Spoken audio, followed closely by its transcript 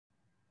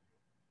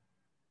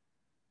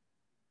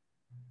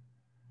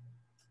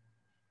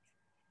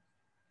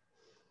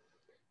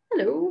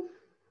Hello.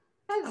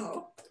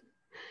 Hello.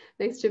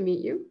 Nice to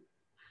meet you.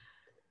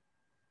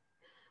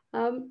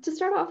 To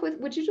start off with,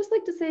 would you just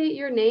like to say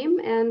your name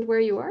and where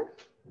you are?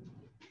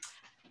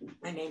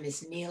 My name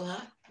is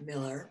Niela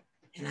Miller,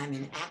 and I'm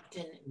in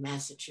Acton,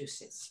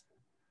 Massachusetts.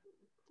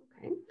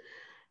 Okay.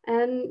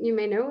 And you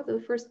may know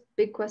the first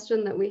big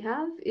question that we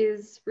have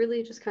is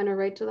really just kind of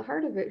right to the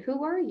heart of it.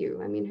 Who are you?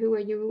 I mean, who are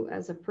you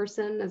as a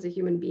person, as a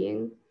human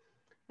being?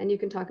 And you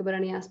can talk about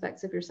any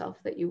aspects of yourself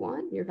that you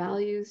want, your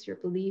values, your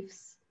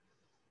beliefs,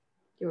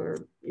 your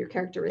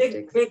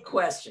characteristics. Big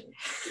question.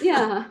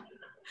 Yeah.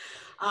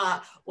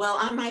 Well,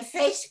 on my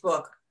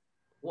Facebook,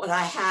 what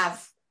I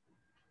have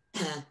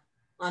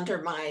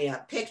under my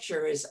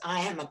picture is I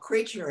am a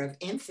creature of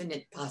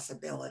infinite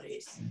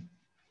possibilities.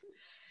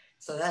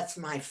 So that's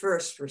my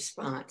first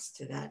response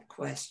to that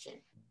question.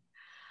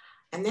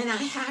 And then I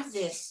have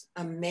this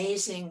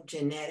amazing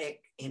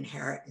genetic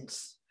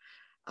inheritance.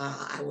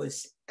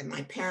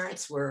 My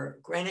parents were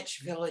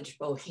Greenwich Village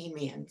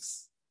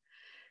Bohemians.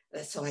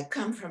 So I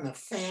come from a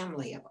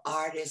family of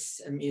artists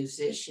and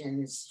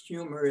musicians,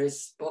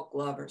 humorists, book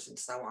lovers, and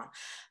so on.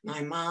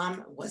 My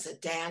mom was a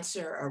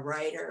dancer, a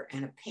writer,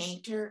 and a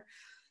painter.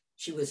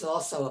 She was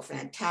also a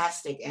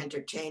fantastic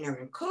entertainer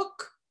and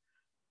cook,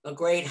 a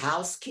great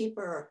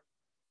housekeeper,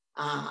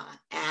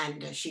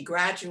 and she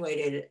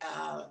graduated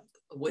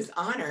with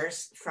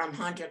honors from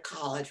Hunter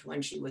College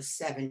when she was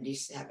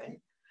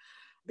 77,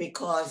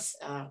 because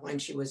when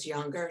she was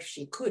younger,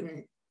 she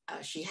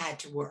had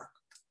to work.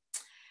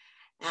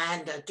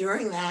 And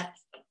during that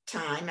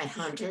time at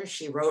Hunter,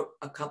 she wrote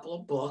a couple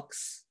of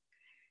books,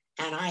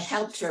 and I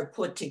helped her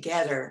put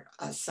together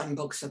some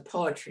books of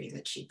poetry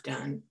that she'd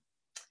done.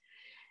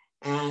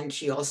 And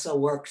she also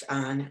worked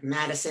on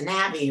Madison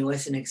Avenue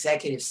as an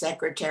executive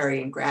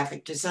secretary and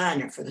graphic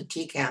designer for the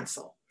Tea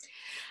Council.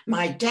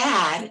 My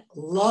dad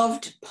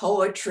loved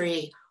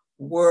poetry,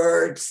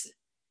 words,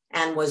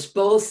 and was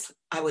both,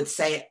 I would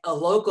say, a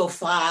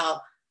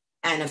logophile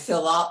and a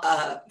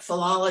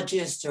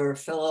philologist or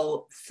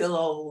philologian,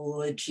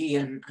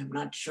 I'm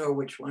not sure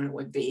which one it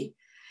would be,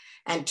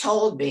 and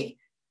told me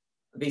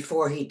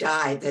before he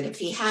died that if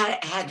he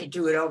had to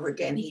do it over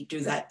again, he'd do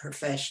that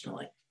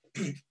professionally.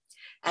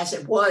 As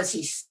it was,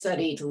 he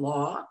studied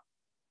law,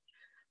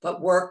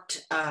 but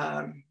worked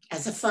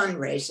as a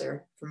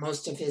fundraiser for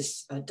most of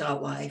his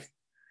adult life.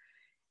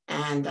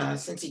 And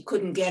since he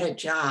couldn't get a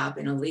job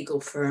in a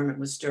legal firm, it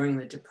was during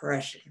the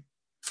Depression.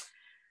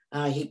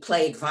 He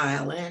played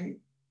violin,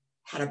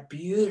 had a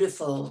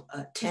beautiful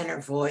tenor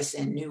voice,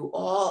 and knew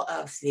all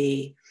of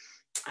the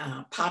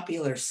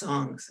popular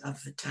songs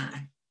of the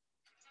time.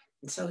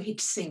 And so he'd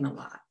sing a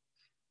lot.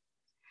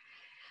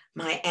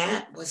 My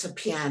aunt was a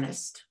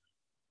pianist,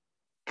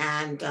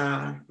 and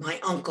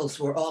my uncles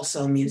were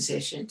also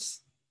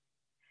musicians,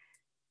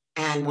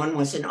 and one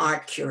was an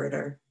art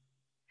curator.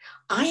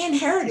 I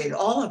inherited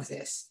all of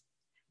this,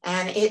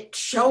 and it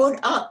showed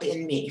up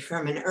in me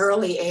from an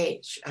early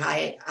age.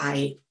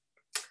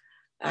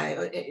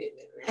 And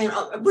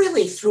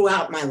really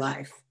throughout my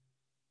life.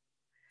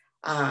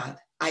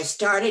 I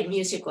started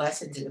music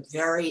lessons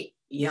very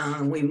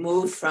young. We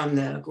moved from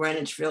the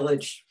Greenwich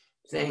Village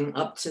thing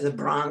up to the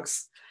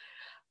Bronx,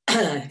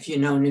 if you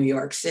know New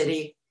York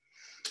City,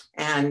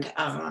 and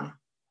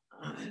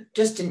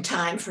just in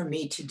time for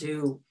me to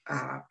do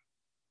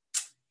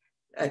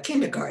a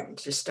kindergarten,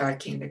 to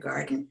start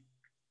kindergarten.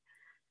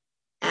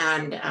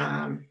 And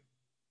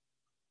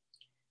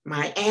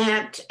my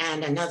aunt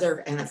and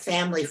a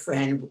family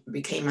friend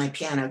became my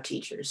piano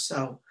teachers.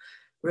 So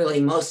really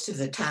most of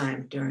the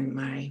time during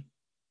my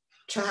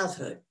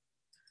childhood,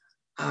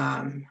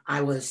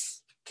 I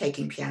was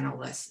taking piano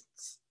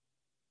lessons.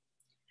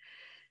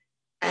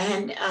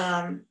 And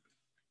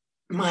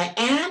my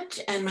aunt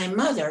and my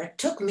mother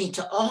took me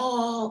to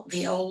all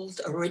the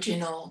old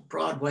original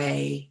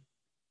Broadway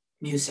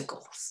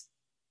musicals,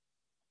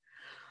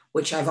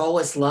 which I've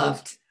always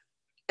loved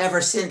ever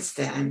since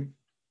then.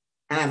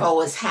 And I've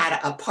always had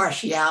a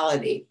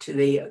partiality to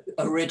the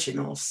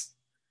originals.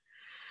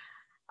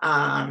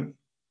 I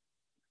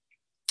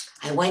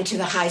went to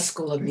the High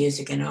School of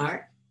Music and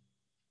Art.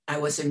 I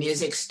was a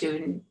music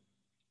student,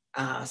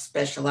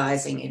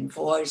 specializing in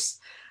voice.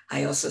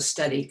 I also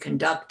studied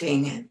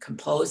conducting and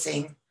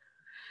composing.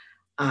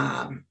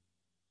 And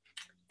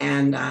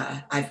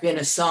I've been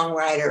a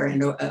songwriter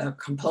and a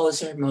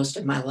composer most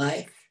of my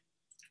life.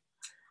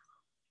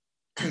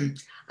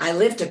 I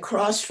lived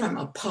across from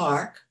a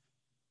park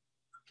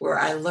where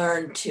I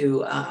learned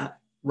to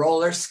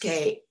roller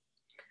skate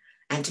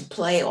and to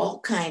play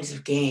all kinds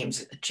of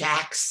games,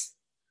 jacks,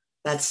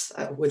 that's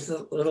with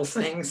the little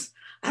things.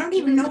 I don't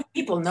even know if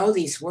people know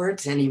these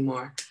words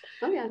anymore.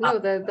 Oh yeah, no,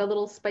 the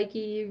little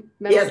spiky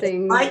metal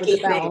thing with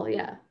the bell,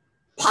 yeah.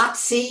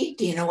 Potsy,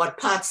 do you know what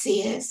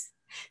Potsy is?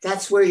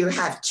 That's where you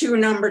have two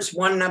numbers,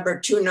 one number,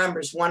 two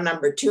numbers, one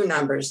number, two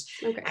numbers,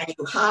 okay. And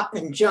you hop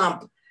and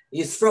jump,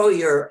 you throw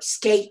your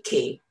skate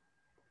key.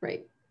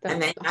 Right. And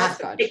then you have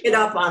to pick it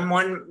up on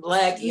one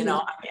leg, you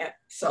know.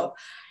 So,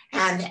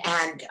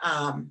 and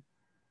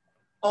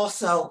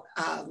also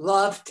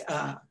loved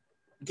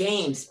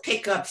games,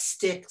 pick up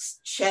sticks,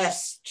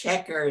 chess,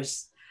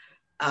 checkers,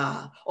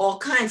 all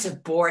kinds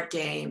of board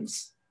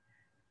games,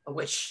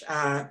 which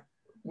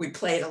we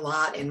played a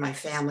lot in my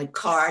family,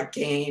 card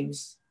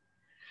games.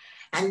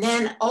 And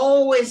then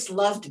always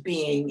loved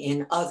being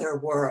in other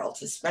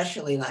worlds,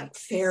 especially like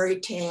fairy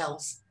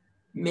tales,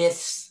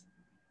 myths.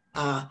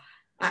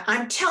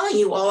 I'm telling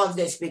you all of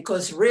this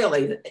because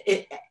really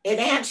it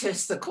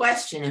answers the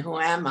question, who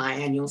am I?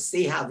 And you'll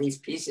see how these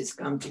pieces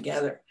come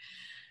together.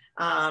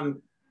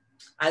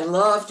 I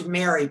loved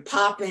Mary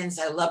Poppins.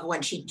 I loved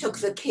when she took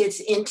the kids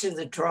into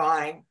the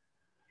drawing.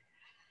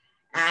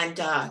 And,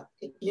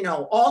 you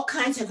know, all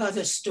kinds of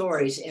other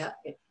stories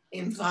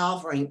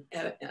involving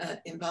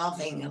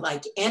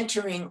like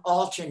entering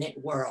alternate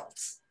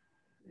worlds.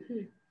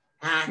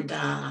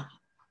 Mm-hmm.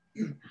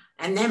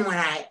 And then when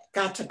I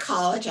got to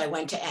college, I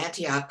went to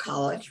Antioch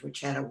College,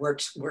 which had a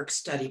work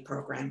study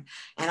program,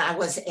 and I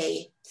was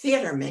a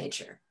theater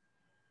major.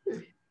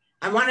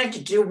 I wanted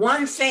to do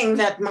one thing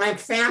that my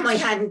family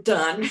hadn't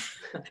done,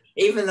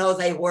 even though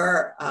they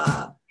were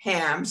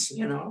hams,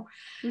 you know.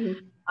 Mm-hmm.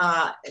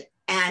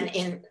 And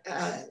in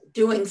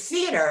doing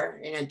theater,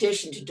 in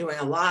addition to doing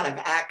a lot of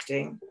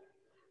acting,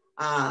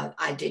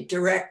 I did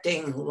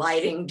directing,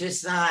 lighting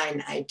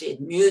design, I did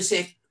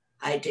music,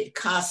 I did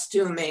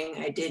costuming,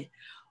 I did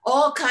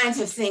all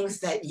kinds of things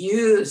that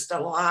used a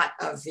lot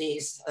of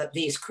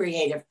these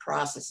creative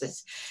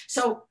processes.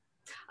 So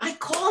I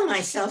call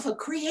myself a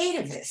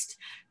creativist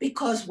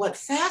because what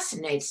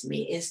fascinates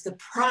me is the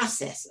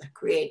process of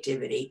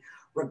creativity,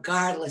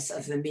 regardless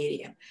of the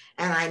medium.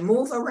 And I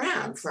move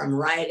around from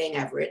writing,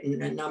 I've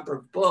written a number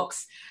of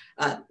books,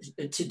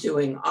 to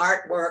doing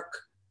artwork.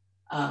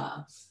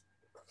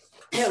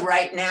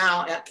 Right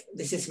now,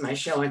 this is my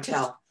show and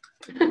tell.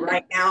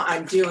 Right now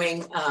I'm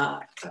doing,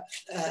 I'm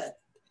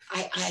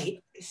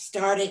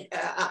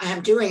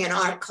doing an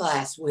art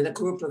class with a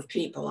group of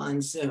people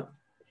on Zoom.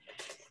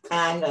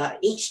 And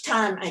each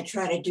time I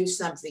try to do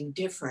something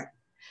different.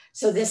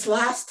 So this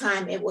last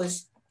time it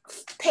was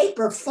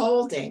paper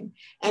folding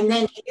and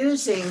then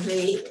using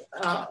the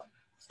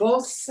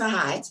both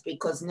sides,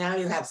 because now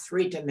you have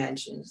 3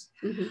 dimensions,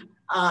 mm-hmm.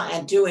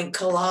 And doing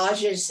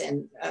collages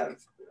and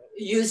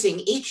using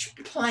each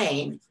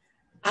plane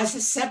as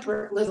a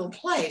separate little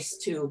place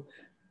to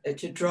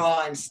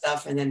draw and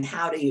stuff. And then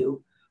how do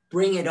you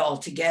bring it all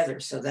together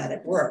so that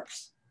it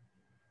works,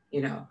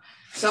 you know?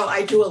 So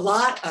I do a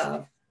lot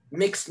of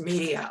mixed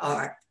media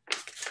art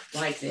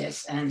like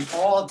this and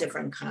all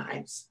different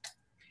kinds.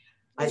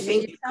 I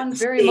think you sound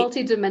very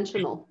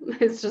multidimensional.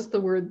 It's just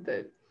the word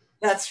that.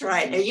 That's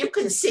right. And you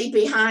can see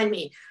behind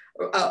me,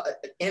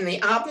 in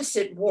the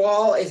opposite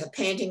wall is a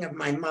painting of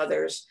my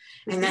mother's.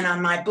 And then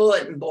on my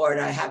bulletin board,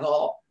 I have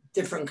all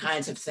different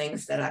kinds of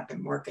things that I've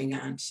been working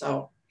on.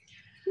 So,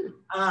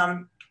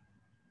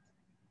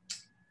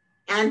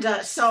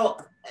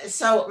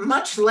 so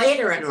much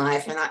later in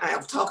life, and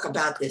I'll talk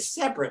about this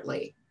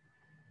separately,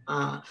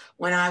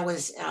 when I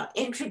was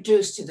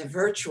introduced to the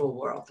virtual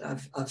world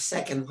of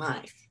Second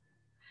Life,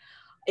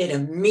 it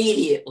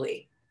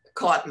immediately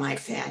caught my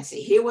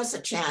fancy. Here was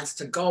a chance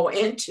to go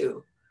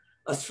into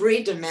a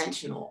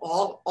 3-dimensional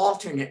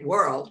alternate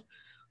world,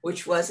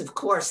 which was, of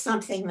course,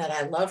 something that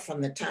I loved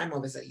from the time I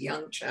was a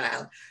young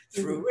child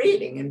through mm-hmm.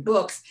 reading and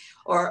books,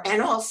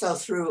 and also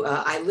through,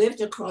 I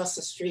lived across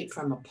the street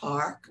from a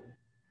park,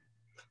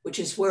 which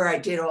is where I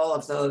did all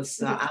of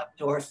those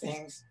outdoor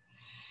things.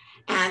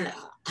 And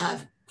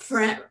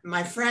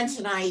my friends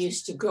and I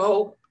used to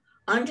go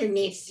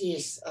underneath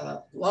these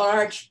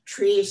large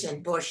trees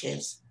and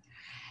bushes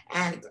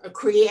and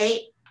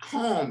create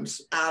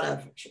homes out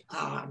of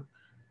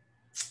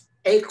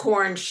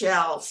acorn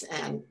shells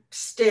and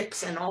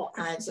sticks and all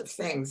kinds of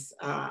things.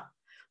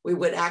 We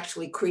would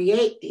actually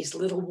create these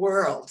little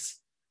worlds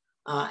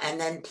and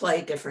then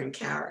play different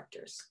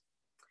characters.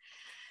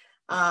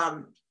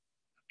 And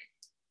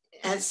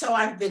so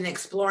I've been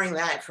exploring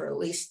that for at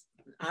least,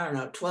 I don't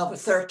know, 12 or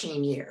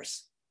 13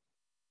 years.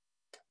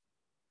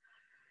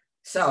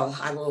 So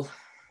I will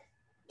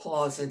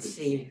pause and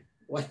see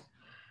what's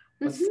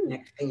mm-hmm. the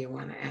next thing you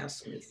want to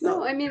ask me. So.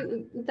 No, I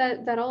mean,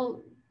 that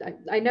all,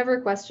 I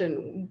never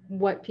question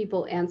what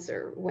people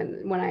answer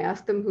when I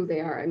ask them who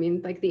they are. I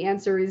mean, like the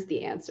answer is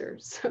the answer.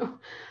 So,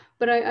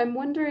 but I'm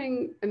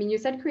wondering, I mean, you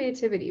said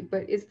creativity,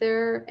 but is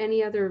there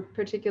any other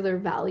particular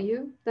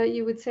value that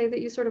you would say that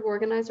you sort of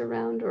organize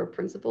around, or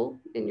principle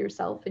in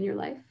yourself, in your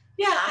life?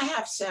 Yeah, I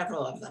have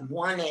several of them.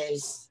 One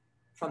is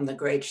from the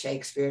great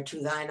Shakespeare,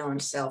 to thine own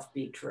self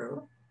be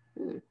true.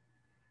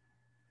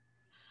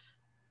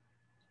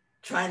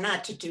 Try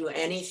not to do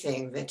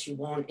anything that you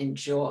won't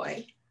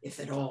enjoy, if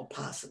at all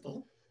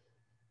possible.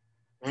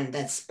 And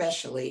that's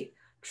especially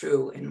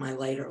true in my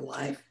later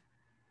life.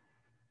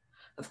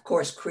 Of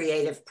course,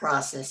 creative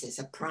process is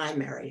a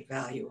primary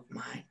value of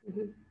mine.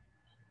 Mm-hmm.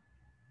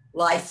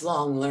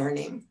 Lifelong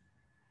learning.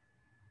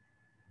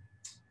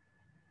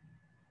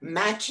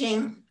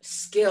 Matching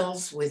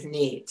skills with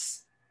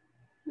needs.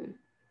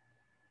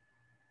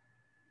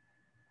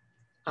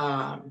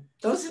 I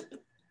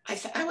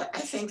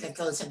think that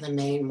those are the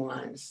main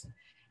ones.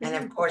 And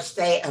of course,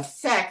 they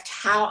affect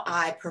how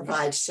I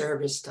provide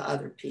service to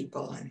other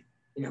people. And,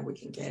 we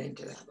can get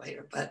into that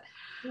later. But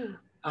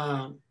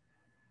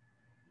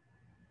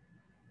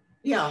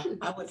yeah,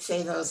 I would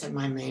say those are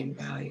my main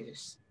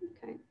values.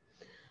 Okay.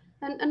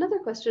 And another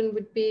question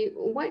would be,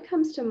 what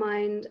comes to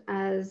mind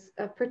as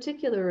a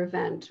particular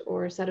event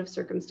or set of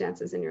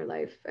circumstances in your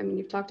life? I mean,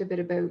 you've talked a bit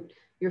about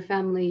your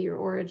family, your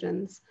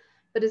origins,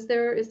 but is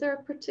there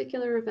a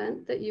particular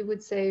event that you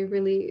would say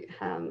really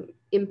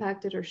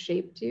impacted or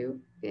shaped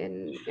you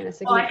in a significant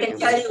way? Well, I can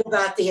tell you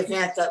about the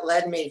event that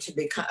led me to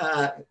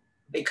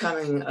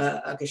becoming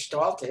a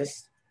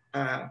Gestaltist.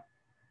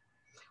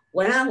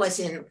 When I was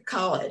in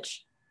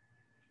college,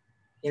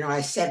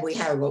 I said we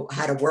had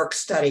a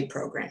work-study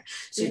program.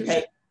 So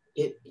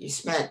you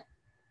spent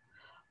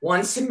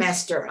one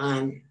semester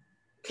on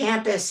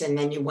campus, and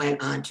then you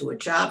went on to a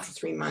job for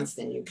 3 months,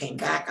 then you came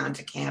back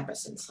onto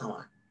campus and so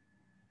on.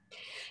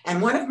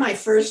 And one of my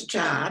first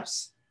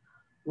jobs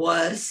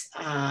was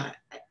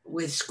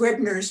with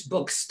Scribner's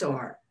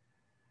bookstore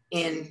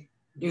in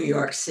New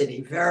York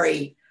City,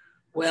 very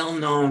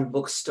well-known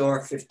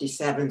bookstore,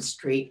 57th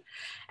Street.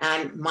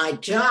 And my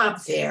job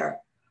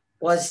there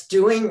was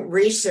doing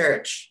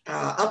research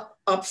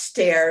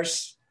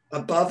upstairs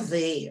above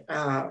the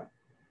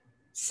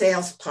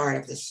sales part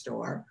of the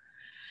store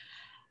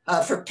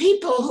for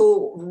people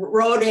who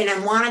wrote in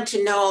and wanted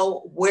to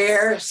know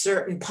where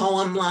certain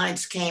poem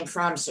lines came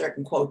from,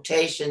 certain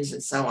quotations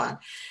and so on.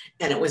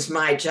 And it was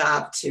my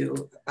job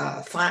to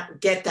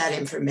get that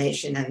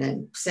information and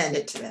then send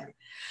it to them.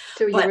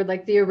 So you were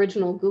like the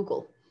original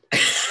Google.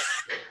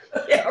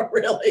 Yeah,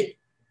 really.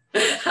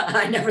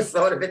 I never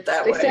thought of it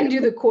that way. They send you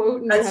the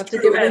quote and you have to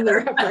give them the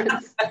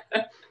reference.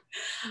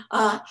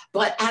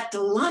 But at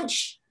the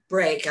lunch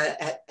break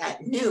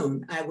at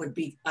noon,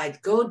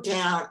 I'd go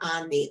down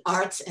on the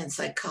arts and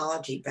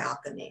psychology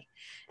balcony.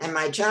 And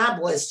my job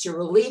was to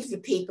relieve the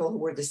people who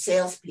were the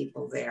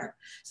salespeople there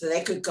so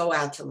they could go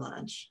out to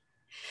lunch.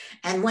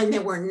 And when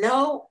there were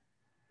no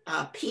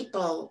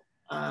people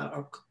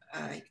or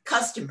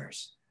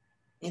customers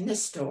in the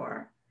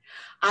store,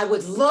 I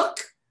would look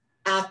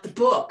at the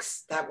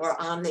books that were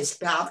on this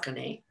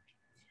balcony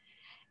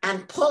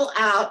and pull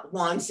out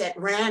ones at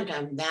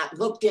random that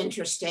looked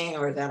interesting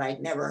or that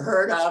I'd never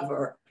heard of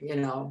or,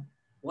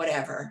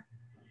 whatever.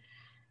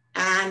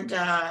 And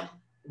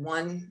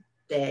one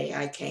day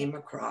I came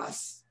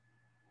across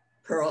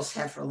Pearls,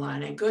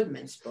 Hefferline, and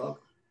Goodman's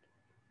book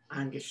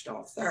on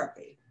Gestalt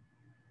therapy.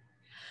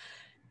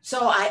 So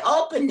I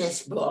open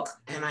this book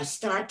and I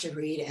start to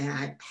read and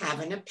I have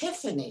an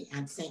epiphany.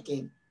 I'm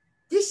thinking,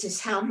 this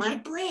is how my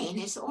brain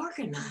is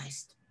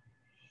organized.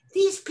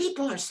 These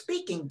people are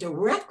speaking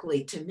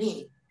directly to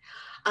me.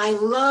 I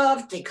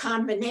loved the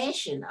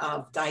combination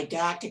of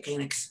didactic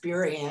and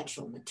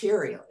experiential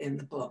material in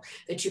the book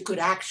that you could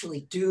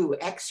actually do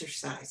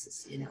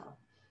exercises,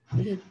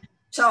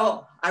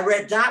 So I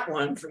read that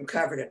one from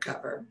cover to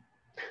cover.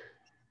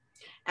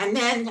 And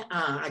then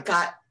I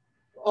got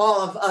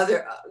all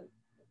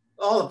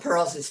of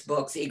Pearl's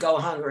books, Ego,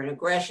 Hunger, and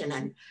Aggression.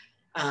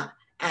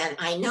 And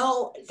I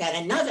know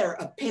that another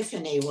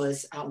epiphany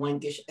was when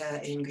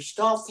in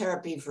Gestalt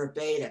therapy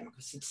verbatim,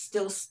 because it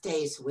still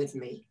stays with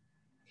me.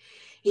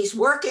 He's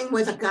working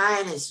with a guy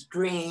in his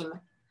dream,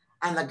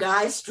 and the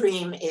guy's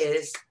dream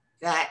is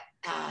that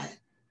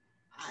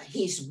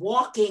he's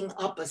walking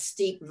up a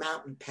steep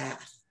mountain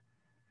path.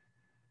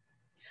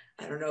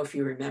 I don't know if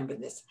you remember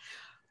this.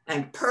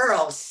 And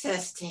Pearl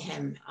says to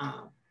him,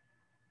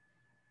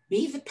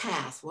 be the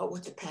path. What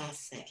would the path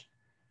say?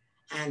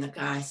 And the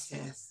guy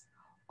says,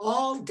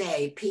 all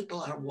day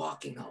people are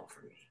walking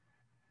over me.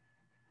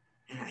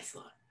 And I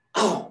thought,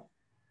 oh,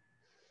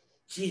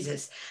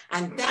 Jesus.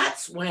 And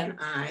that's when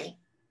I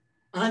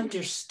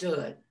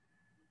understood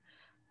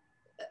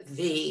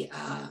the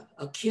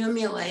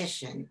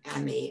accumulation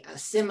and the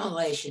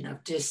assimilation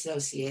of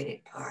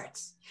dissociated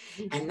parts.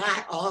 And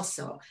that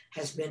also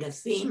has been a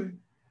theme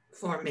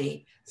for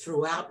me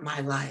throughout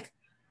my life.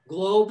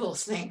 Global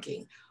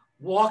thinking,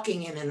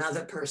 walking in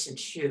another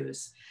person's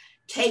shoes,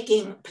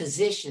 taking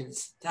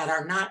positions that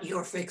are not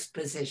your fixed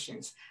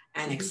positions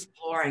and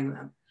exploring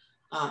them.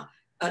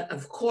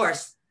 Of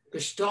course,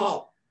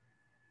 Gestalt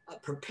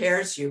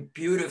prepares you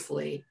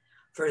beautifully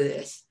for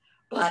this,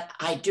 but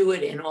I do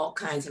it in all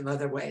kinds of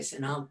other ways,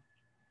 and I'll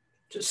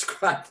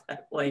describe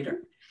that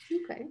later.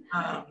 Okay.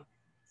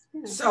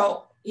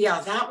 So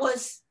yeah, that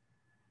was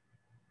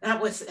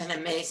an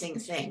amazing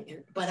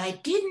thing, but I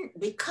didn't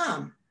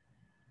become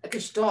a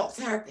Gestalt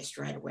therapist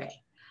right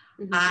away.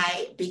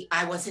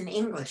 I was an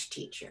English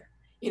teacher.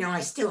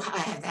 I still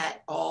have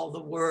that, all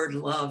the word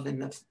love,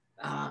 and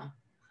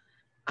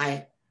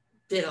I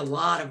did a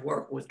lot of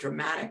work with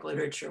dramatic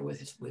literature,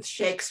 with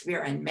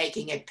Shakespeare, and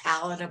making it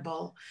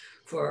palatable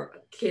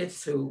for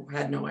kids who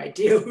had no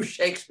idea who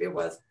Shakespeare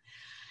was.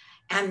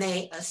 And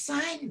they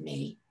assigned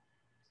me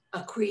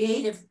a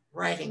creative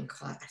writing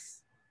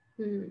class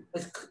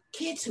with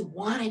kids who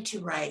wanted to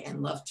write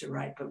and loved to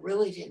write, but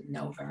really didn't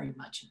know very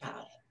much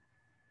about it.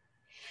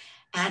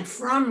 And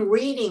from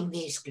reading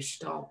these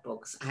Gestalt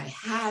books, I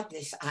had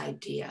this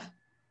idea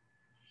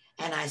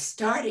And I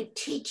started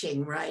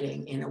teaching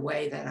writing in a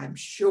way that I'm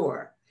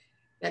sure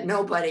that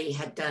nobody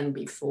had done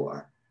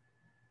before,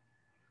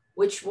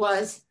 which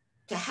was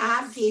to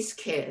have these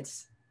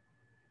kids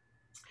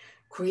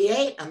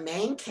create a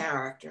main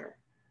character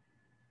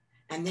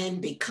and then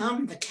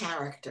become the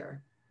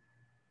character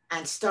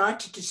and start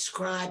to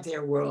describe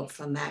their world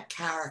from that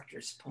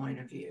character's point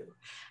of view,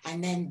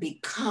 and then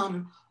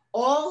become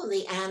all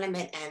the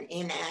animate and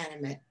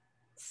inanimate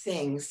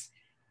things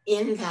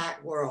in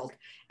that world.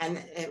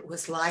 And it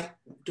was like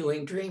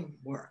doing dream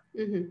work,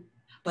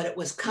 but it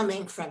was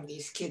coming from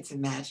these kids'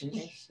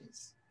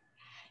 imaginations.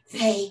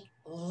 They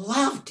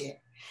loved it.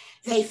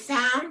 They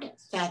found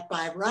that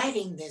by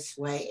writing this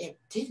way, it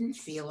didn't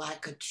feel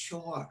like a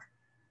chore,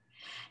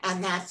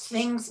 and that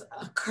things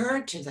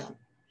occurred to them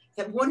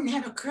that wouldn't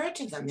have occurred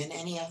to them in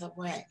any other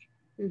way.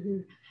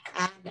 And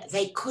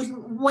they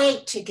couldn't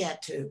wait to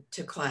get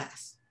to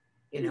class,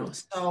 you know.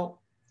 So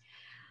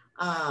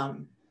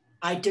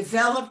I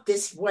developed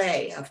this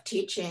way of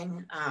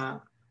teaching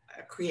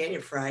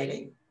creative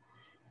writing.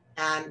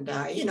 And,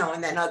 you know,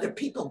 and then other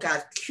people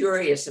got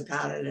curious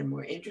about it and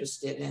were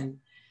interested. And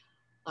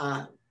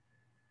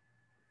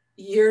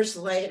years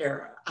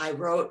later, I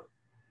wrote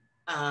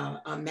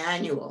a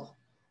manual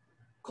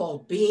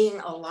called Being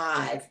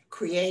Alive,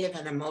 Creative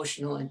and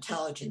Emotional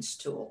Intelligence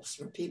Tools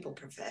for People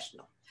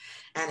Professional.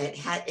 And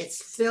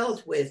it's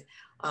filled with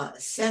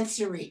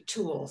sensory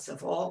tools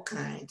of all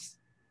kinds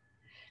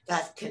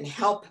that can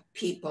help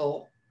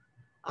people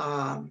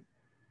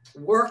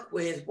work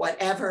with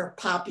whatever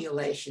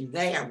population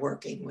they are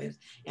working with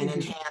and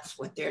enhance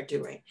what they're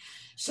doing.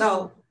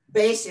 So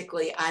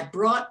basically, I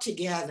brought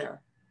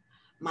together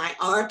my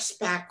arts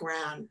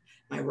background,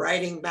 my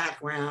writing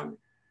background,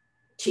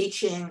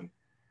 teaching,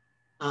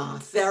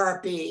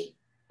 therapy,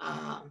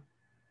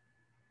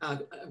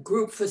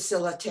 group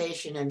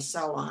facilitation, and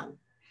so on.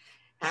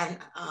 And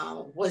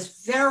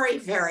was very,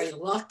 very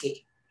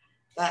lucky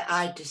that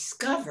I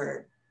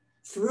discovered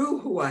through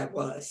who I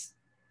was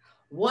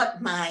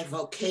what my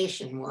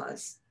vocation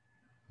was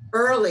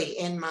early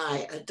in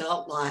my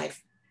adult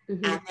life,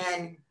 and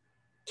then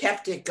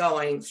kept it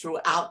going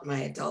throughout my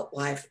adult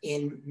life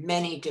in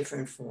many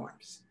different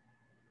forms.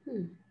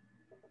 Okay.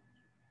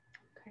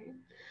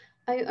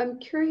 I'm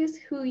curious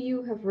who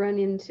you have run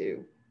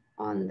into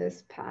on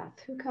this path.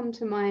 Who come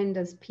to mind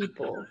as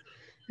people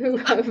who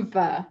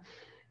have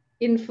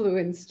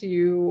influenced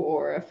you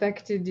or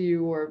affected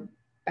you or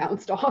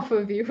bounced off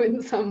of you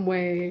in some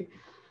way?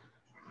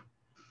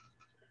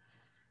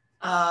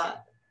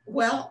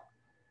 Well,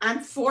 I'm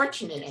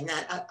fortunate in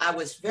that I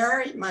was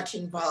very much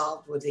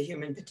involved with the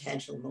human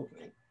potential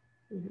movement.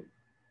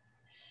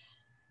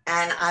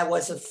 And I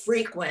was a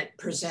frequent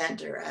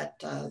presenter at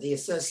the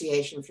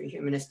Association for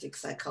Humanistic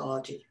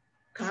Psychology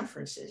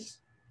conferences.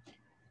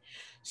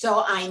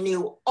 So I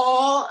knew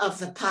all of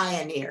the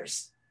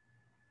pioneers.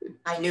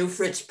 I knew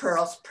Fritz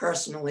Perls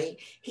personally.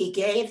 He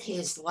gave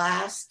his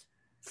last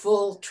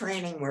full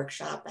training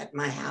workshop at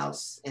my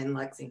house in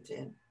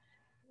Lexington.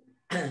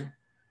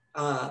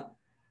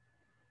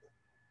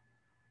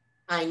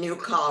 I knew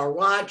Carl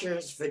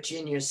Rogers,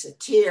 Virginia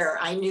Satir.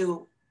 I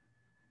knew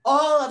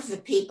all of the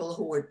people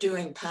who were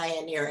doing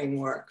pioneering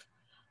work.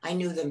 I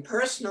knew them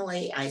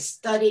personally, I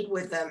studied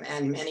with them,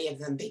 and many of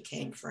them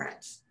became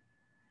friends.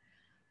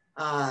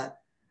 So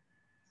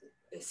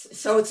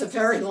it's a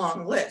very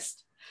long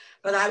list,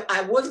 but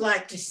I would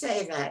like to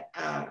say that,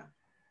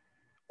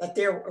 that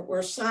there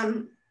were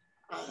some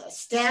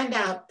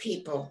standout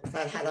people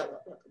that had a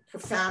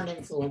profound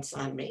influence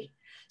on me.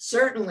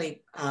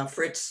 Certainly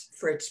Fritz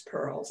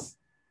Perls.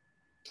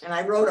 And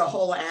I wrote a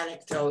whole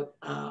anecdote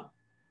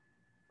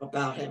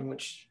about him,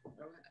 which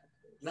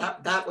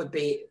that would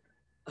be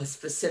a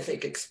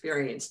specific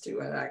experience too,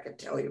 that I could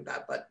tell you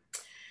about. But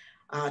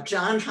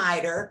John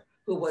Hyder,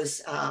 who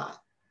was,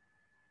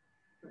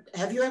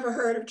 have you ever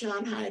heard of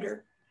John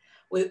Hyder?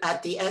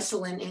 At the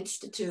Esalen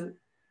Institute.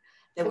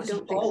 I don't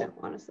think so,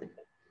 honestly.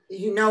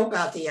 You know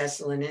about the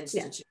Esalen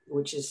Institute,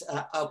 which is,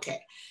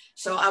 okay.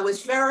 So I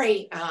was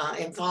very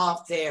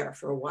involved there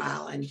for a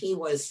while, and he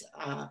was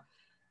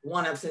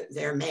one of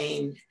their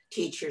main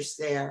teachers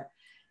there.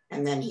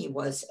 And then he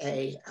was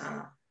a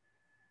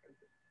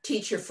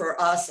teacher for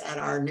us at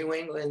our New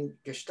England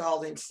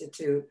Gestalt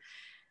Institute,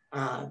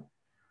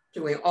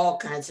 doing all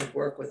kinds of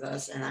work with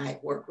us. And I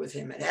worked with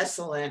him at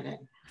Esalen,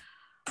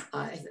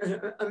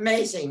 and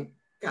amazing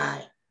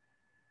guy.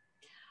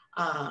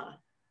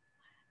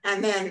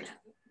 And then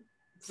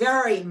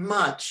very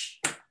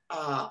much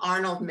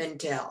Arnold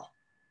Mindell,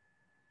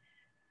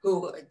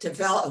 who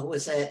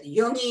was a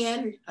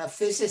Jungian, a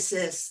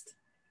physicist,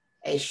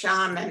 a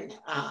shaman,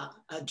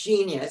 a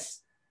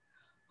genius,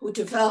 who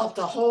developed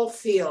a whole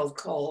field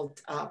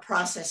called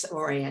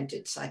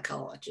process-oriented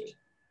psychology.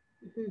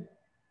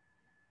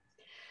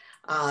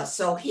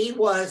 So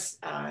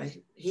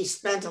he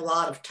spent a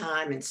lot of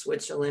time in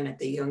Switzerland at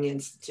the Jung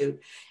Institute,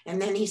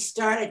 and then he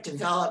started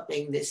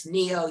developing this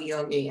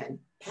neo-Jungian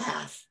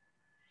path,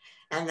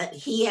 and that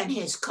he and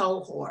his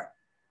cohort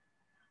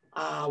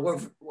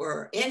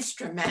were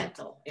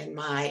instrumental in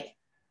my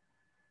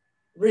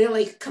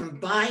really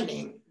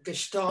combining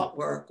Gestalt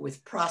work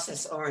with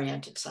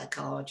process-oriented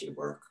psychology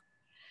work.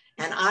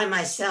 And I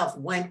myself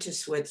went to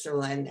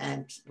Switzerland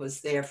and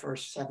was there for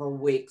several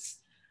weeks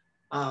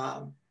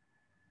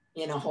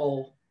in a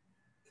whole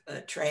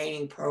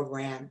training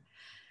program.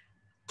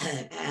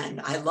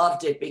 And I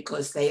loved it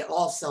because they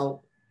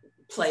also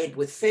played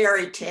with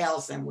fairy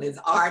tales and with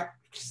art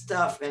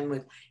stuff and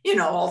with,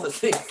 all the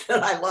things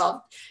that I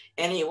loved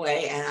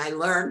anyway. And I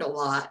learned a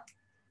lot.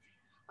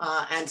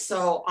 And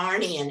so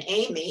Arnie and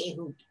Amy,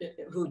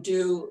 who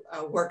do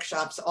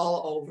workshops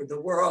all over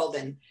the world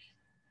and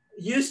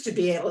used to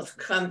be able to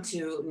come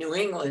to New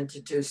England to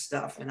do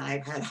stuff. And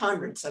I've had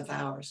hundreds of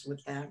hours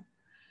with them,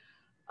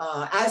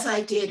 as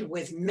I did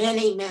with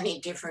many, many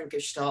different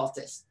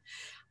Gestaltists.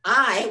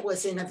 I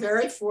was in a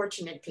very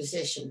fortunate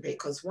position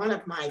because one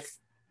of my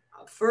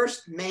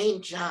first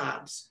main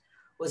jobs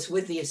was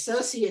with the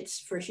Associates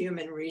for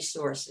Human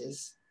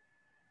Resources.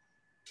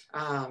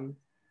 I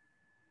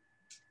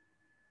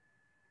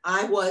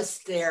was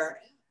their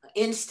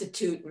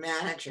institute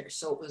manager.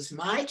 So it was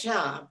my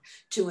job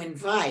to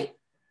invite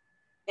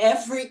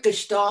every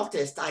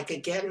Gestaltist I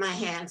could get my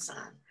hands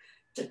on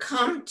to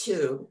come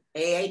to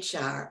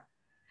AHR,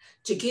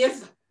 to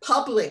give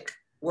public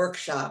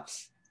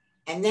workshops,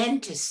 and then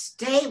to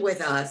stay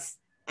with us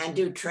and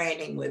do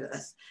training with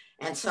us.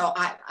 And so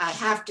I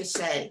have to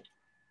say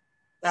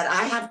that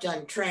I have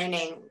done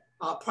training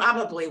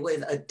probably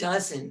with a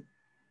dozen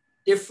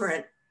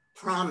different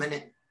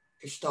prominent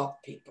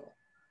Gestalt people.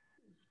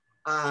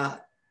 I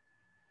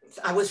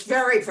was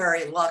very,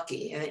 very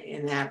lucky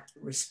in that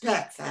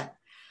respect that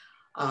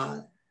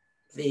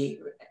the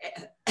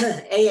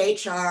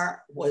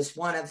AHR was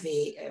one of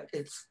the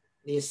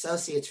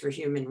Associates for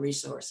Human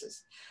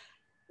Resources,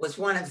 was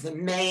one of the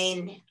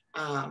main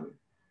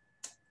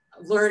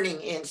learning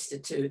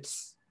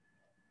institutes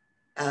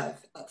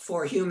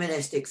for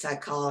humanistic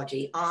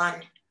psychology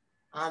on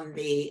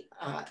the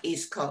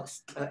East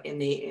Coast, in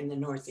the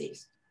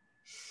Northeast.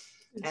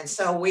 And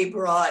so we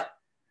brought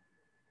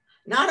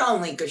not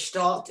only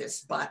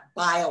Gestaltists, but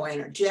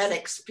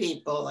bioenergetics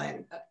people,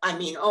 and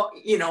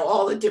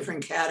all the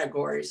different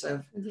categories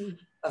of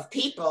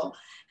people,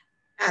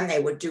 and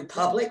they would do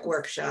public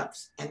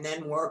workshops and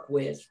then work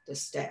with the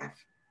staff.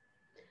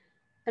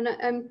 And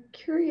I'm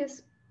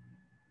curious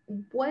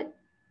what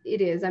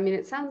it is. I mean,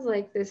 it sounds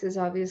like this is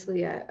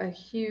obviously a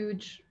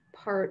huge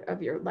part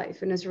of your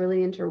life and is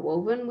really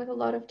interwoven with a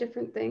lot of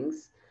different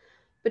things.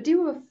 But do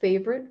you have a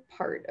favorite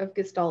part of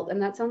Gestalt?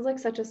 And that sounds like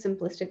such a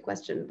simplistic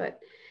question, but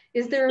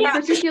is there a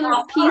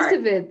particular piece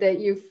of it that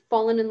you've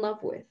fallen in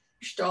love with?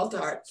 Gestalt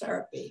art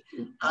therapy.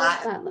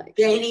 What's that like?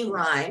 Janie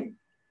Ryan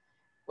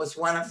was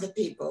one of the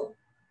people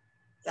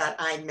that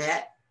I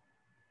met,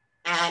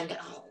 and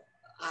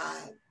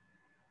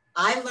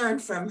I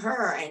learned from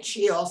her, and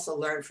she also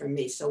learned from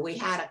me. So we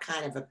had a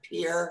kind of a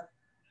peer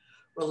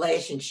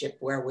relationship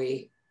where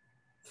we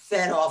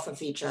fed off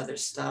of each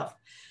other's stuff.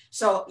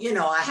 So,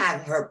 I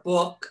had her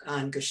book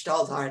on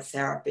Gestalt art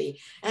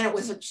therapy, and it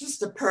was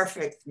just a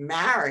perfect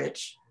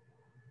marriage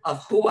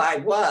of who I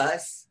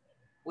was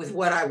with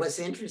what I was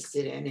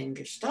interested in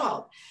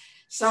Gestalt.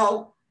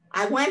 So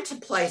I went to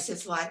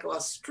places like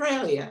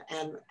Australia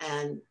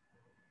and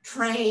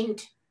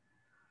trained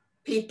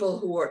people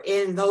who were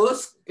in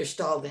those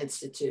Gestalt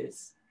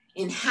institutes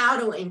in how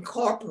to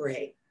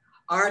incorporate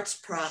arts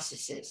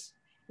processes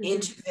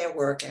into their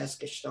work as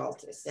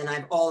Gestaltists. And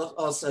I've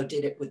also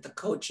did it with the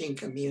coaching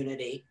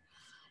community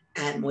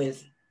and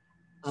with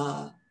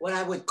what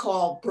I would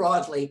call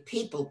broadly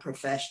people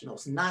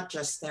professionals, not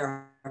just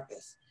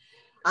therapists.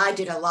 I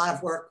did a lot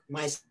of work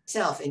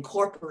myself in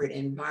corporate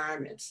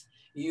environments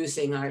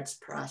using arts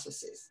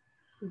processes.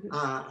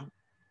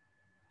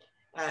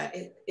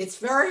 It's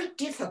very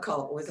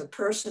difficult with a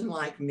person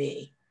like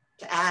me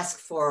to ask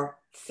for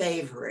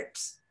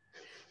favorites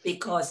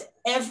because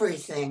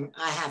everything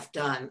I have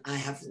done, I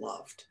have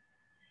loved.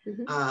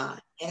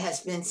 It has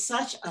been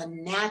such a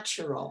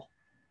natural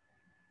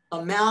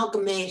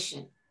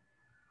amalgamation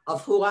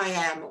of who I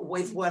am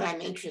with what I'm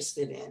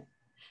interested in,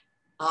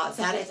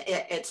 that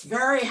it's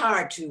very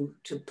hard to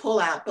pull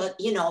out. But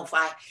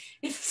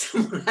if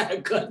someone had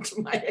a gun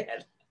to my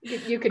head,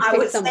 you could I pick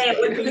would something. say it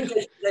would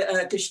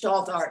be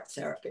Gestalt art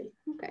therapy.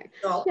 Okay.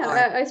 Gestalt yeah,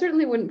 art. I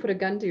certainly wouldn't put a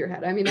gun to your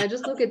head. I mean, I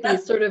just look at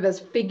these sort of as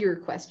figure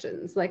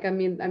questions. Like, I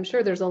mean, I'm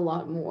sure there's a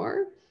lot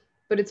more,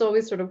 but it's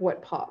always sort of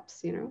what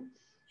pops,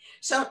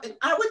 So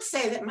I would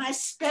say that my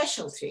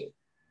specialty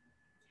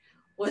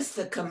was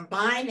the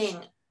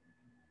combining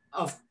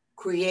of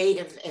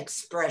creative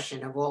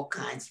expression of all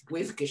kinds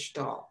with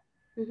Gestalt,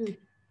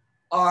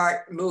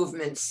 art,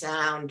 movement,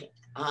 sound,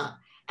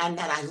 and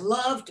that I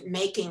loved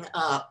making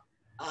up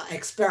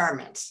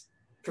experiments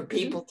for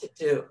people to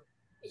do,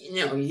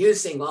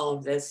 using all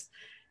of this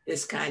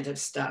kind of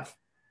stuff.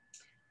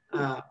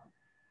 I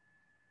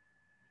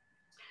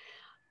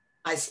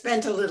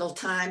spent a little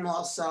time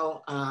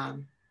also, I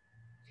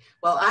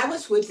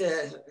was with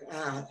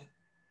the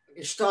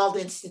Gestalt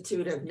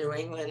Institute of New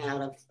England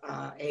out of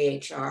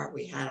AHR.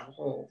 We had a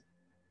whole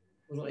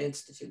little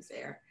institute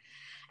there.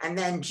 And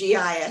then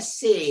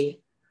GISC,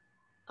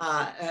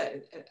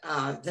 the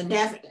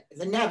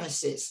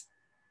Nevises,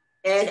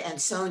 Ed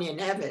and Sonia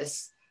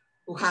Nevis,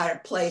 who had a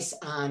place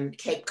on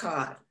Cape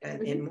Cod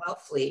in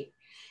Wellfleet.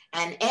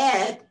 And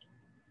Ed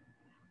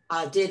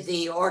did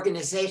the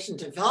organization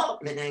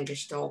development and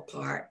Gestalt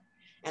part.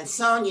 And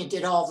Sonia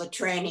did all the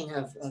training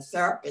of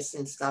therapists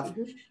and stuff.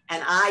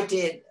 And I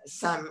did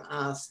some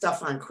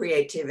stuff on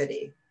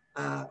creativity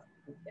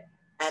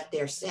at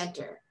their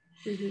center.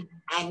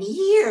 And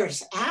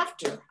years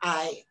after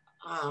I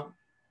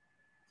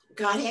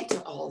got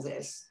into all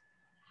this,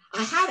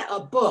 I had a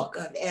book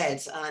of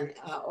Ed's on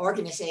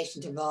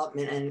organization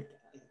development and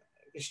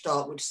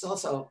Gestalt, which is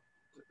also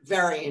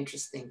very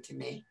interesting to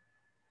me.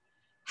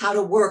 How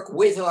to work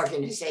with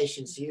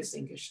organizations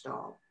using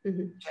Gestalt,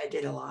 which I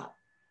did a lot.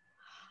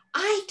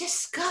 I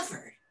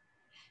discovered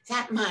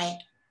that my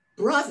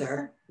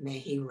brother, may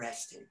he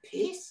rest in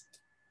peace,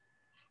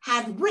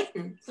 had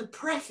written the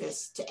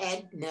preface to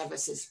Ed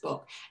Nevis's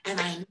book. And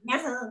I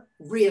never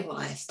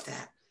realized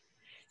that.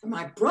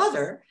 My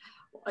brother,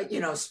 you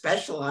know,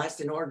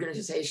 specialized in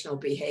organizational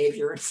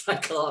behavior and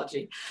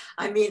psychology.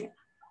 I mean,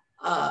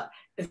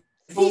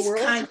 these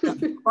kinds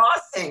of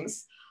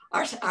crossings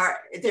are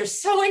they're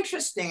so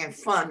interesting and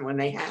fun when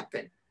they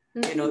happen.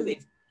 You know,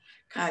 these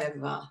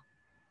kind of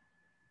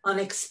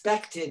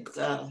unexpected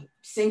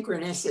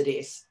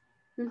synchronicities.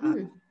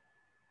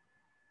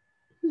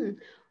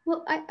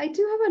 Well, I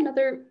do have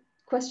another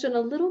question,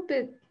 a little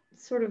bit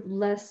sort of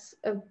less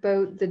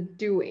about the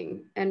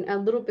doing and a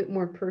little bit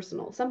more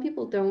personal. Some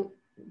people don't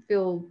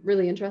feel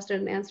really interested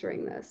in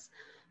answering this,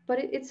 but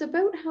it's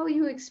about how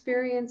you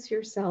experience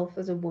yourself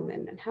as a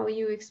woman and how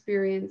you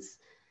experience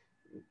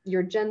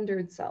your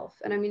gendered self.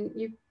 And I mean,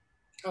 you've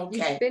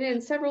been in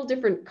several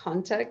different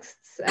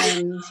contexts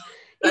and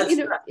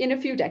in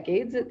a few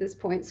decades at this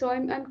point. So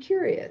I'm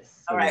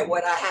curious. All right,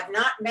 what I have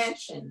not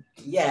mentioned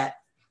yet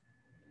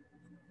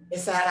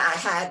is that I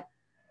had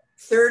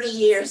 30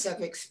 years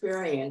of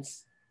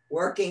experience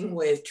working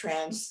with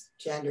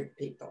transgendered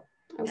people.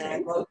 And I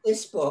wrote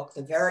this book,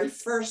 the very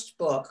first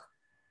book,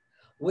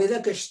 with a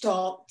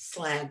Gestalt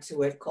slant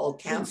to it called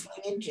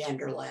Counseling in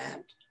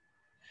Genderland.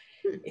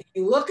 If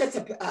you look at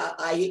the,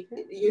 I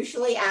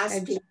usually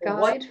ask people,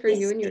 guide for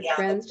you and your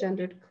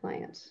transgendered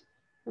client.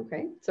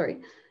 Okay, sorry.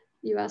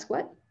 You ask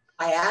what?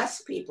 I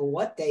ask people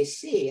what they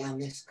see on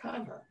this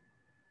cover.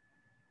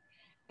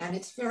 And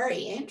it's very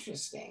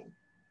interesting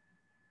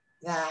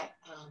that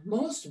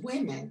most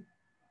women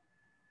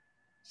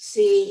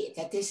see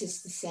that this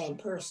is the same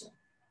person.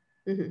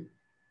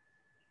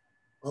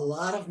 A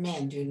lot of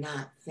men do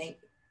not think,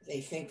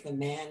 they think the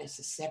man is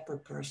a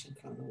separate person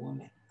from the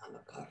woman on the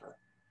cover.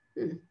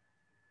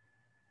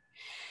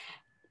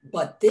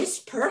 But this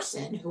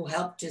person who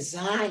helped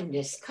design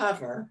this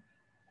cover,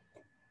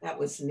 that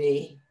was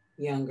me,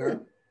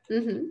 younger,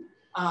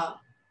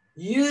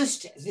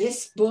 used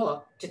this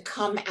book to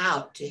come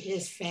out to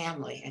his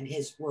family and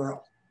his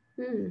world.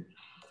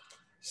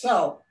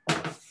 So,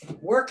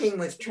 working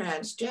with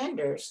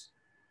transgenders,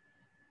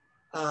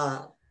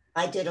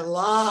 I did a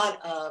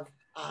lot of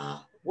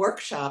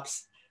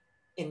workshops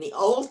in the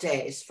old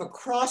days for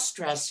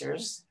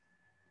cross-dressers,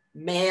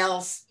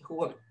 males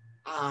who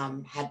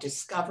had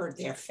discovered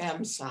their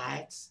femme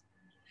sides,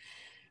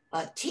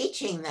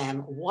 teaching them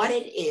what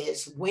it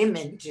is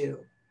women do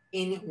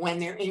when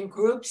they're in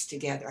groups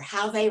together,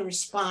 how they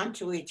respond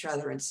to each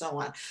other and so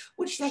on,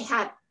 which they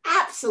had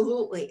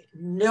absolutely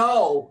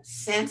no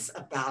sense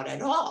about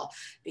at all,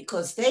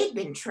 because they'd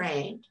been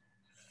trained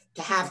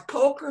to have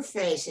poker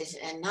faces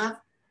and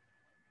not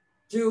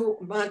do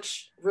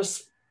much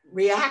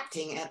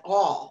reacting at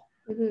all.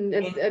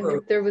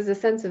 There was a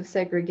sense of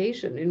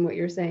segregation in what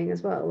you're saying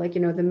as well, like,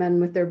 you know, the men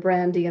with their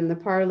brandy in the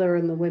parlor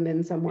and the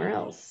women somewhere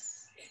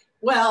else.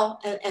 Well,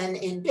 and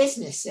in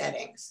business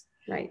settings,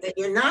 right? That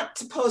you're not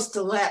supposed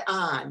to let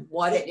on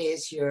what it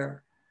is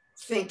you're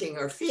thinking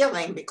or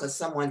feeling, because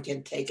someone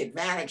can take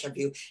advantage of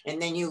you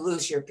and then you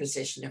lose your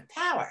position of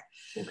power.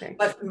 Okay.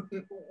 But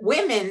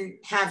women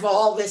have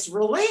all this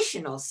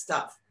relational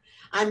stuff.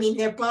 I mean,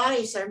 their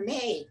bodies are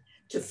made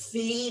to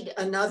feed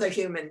another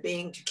human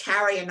being, to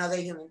carry another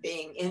human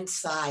being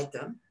inside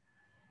them,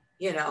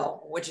 you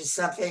know, which is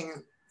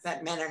something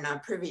that men are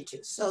not privy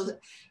to.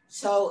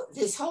 So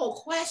this whole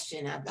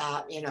question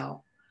about, you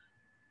know,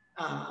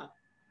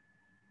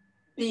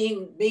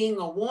 being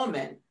a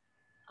woman,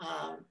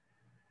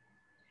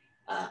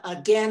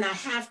 again, I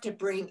have to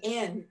bring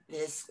in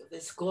this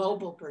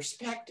global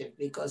perspective,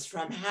 because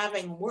from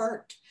having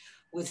worked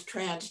with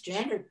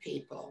transgendered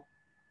people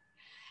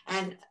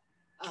and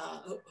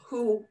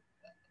who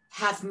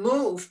have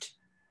moved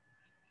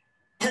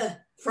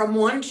from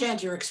one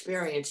gender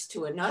experience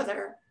to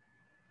another.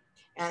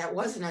 And it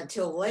wasn't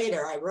until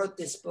later, I wrote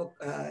this book,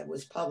 it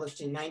was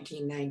published in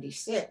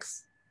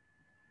 1996.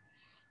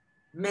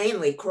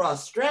 Mainly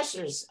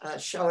cross-dressers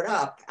showed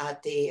up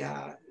at the,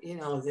 you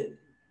know,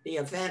 the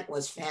event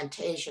was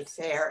Fantasia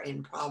Fair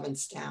in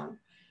Provincetown,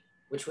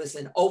 which was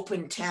an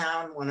open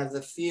town, one of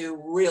the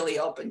few really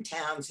open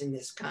towns in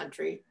this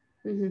country.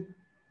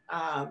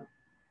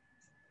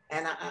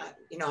 And,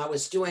 you know, I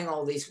was doing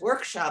all these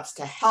workshops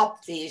to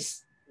help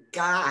these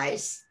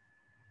guys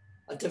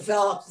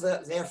develop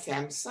their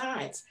femme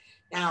sides.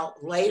 Now,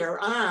 later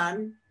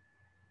on,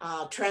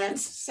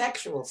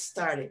 transsexuals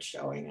started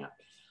showing up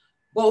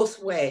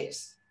both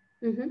ways.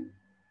 Mm-hmm.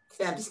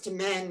 Femmes to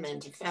men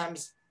to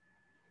femmes.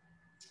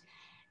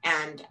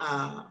 And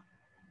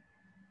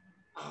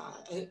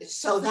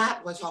so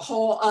that was a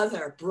whole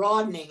other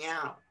broadening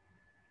out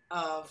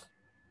of,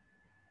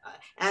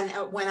 and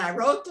when I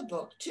wrote the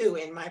book too,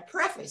 in my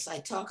preface, I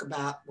talk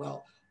about,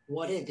 well,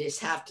 what did this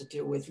have to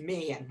do with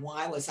me and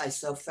why was I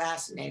so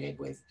fascinated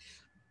with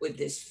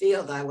this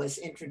field? I was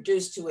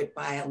introduced to it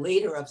by a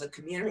leader of the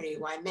community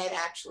who I met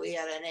actually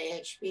at an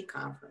AHP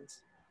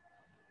conference,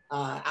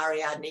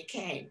 Ariadne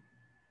Kane.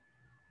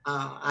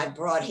 I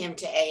brought him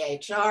to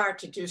AHR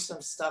to do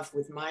some stuff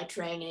with my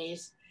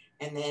trainees.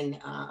 And then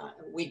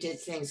we did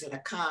things at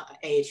a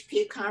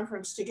AHP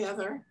conference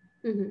together.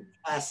 Mm-hmm.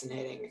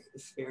 Fascinating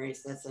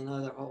experience. That's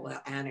another whole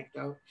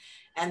anecdote.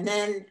 And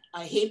then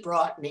he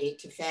brought me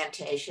to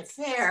Fantasia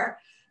Fair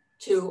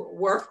to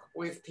work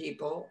with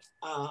people,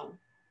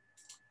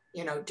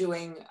 you know,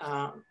 doing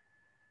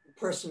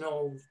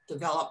personal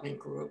development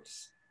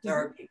groups,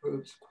 therapy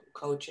groups,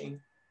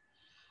 coaching.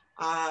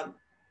 And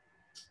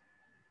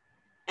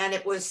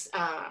it was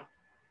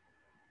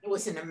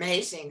an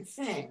amazing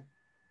thing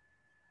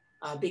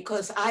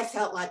because I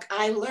felt like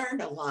I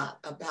learned a lot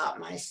about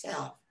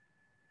myself,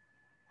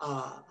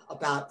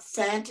 about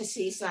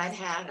fantasies I'd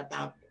had,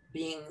 about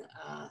being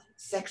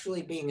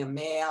sexually being a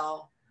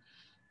male,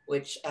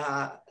 which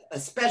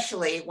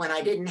especially when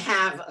I didn't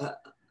have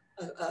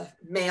a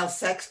male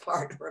sex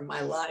partner in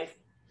my life,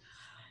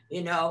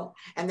 you know,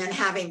 and then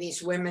having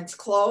these women's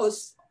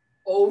clothes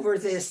over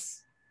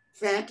this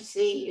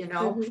fantasy, you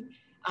know.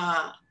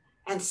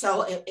 And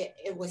so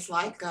it was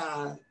like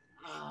a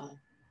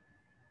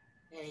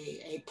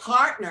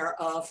partner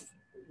of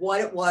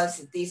what it was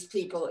that these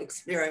people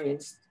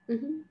experienced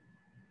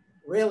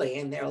really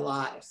in their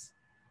lives.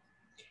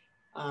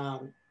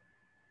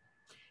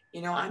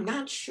 You know, I'm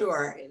not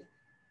sure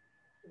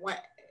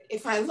what,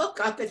 if I look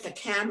up at the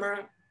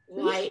camera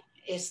light,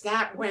 is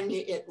that when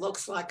it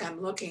looks like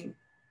I'm looking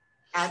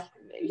at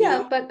you?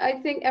 Yeah, but I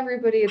think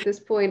everybody at this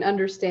point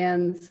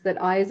understands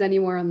that eyes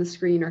anywhere on the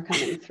screen are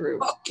coming through.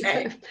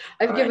 Okay.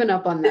 I've given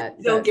up on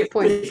that. Don't get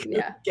point.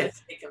 Yeah.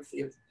 Gets me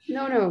confused.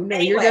 No,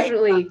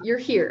 anyway, you're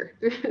here.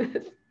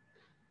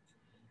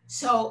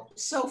 So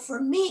for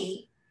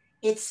me,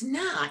 it's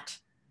not,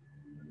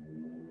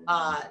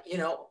 you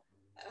know,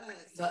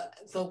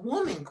 the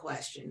woman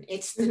question.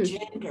 It's the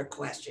gender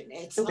question.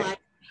 It's like,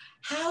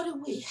 how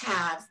do we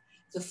have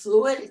the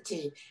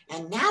fluidity?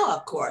 And now,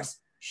 of course,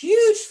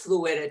 huge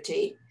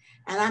fluidity.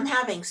 And I'm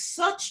having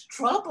such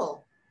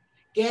trouble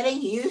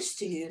getting used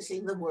to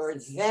using the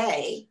word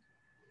they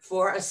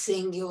for a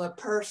singular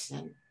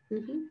person.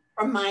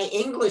 From my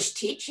English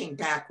teaching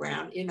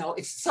background, you know,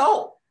 it's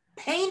so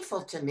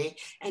painful to me,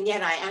 and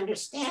yet I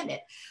understand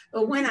it.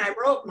 But when I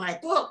wrote my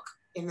book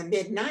in the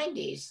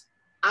mid-90s,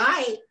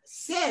 I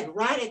said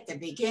right at the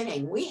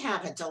beginning, we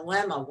have a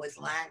dilemma with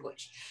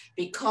language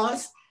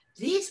because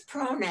these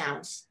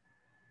pronouns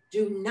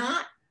do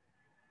not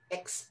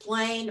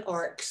explain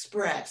or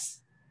express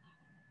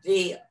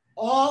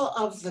all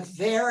of the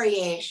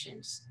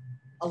variations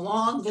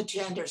along the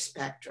gender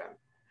spectrum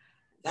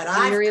that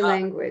I've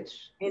come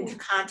into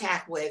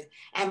contact with.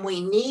 And we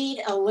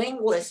need a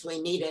linguist,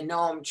 we need a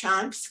Noam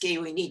Chomsky,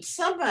 we need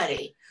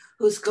somebody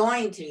who's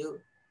going to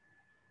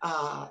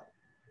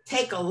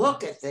take a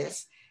look at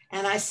this.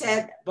 And I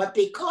said, but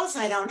because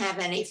I don't have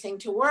anything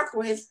to work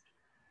with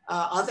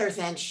other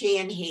than she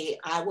and he,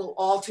 I will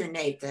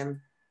alternate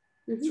them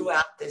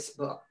throughout this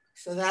book.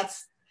 So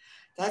that's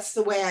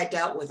the way I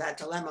dealt with that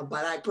dilemma,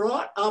 but I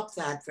brought up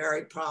that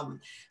very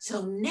problem.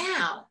 So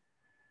now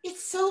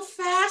it's so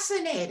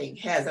fascinating,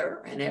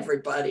 Heather and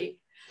everybody,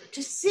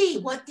 to see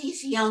what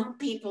these young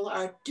people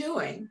are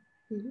doing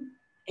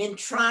in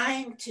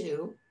trying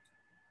to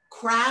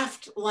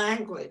craft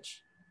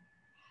language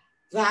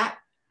that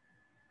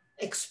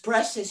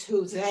expresses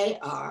who they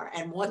are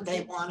and what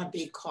they want to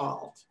be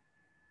called.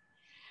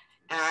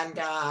 And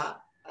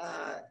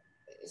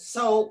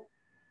so,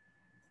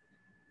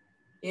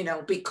 you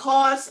know,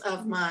 because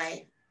of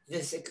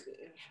this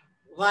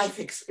life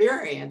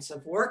experience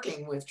of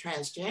working with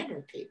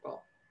transgender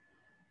people,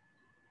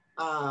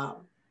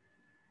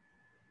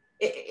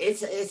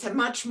 it's a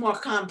much more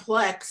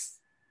complex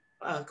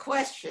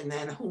question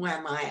than who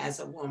am I as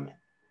a woman?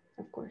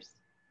 Of course.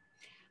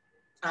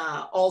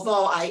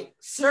 Although I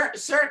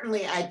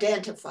certainly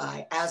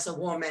identify as a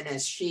woman,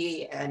 as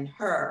she and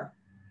her,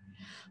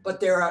 but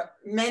there are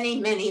many,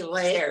 many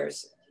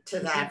layers to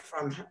that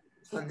from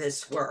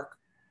this work.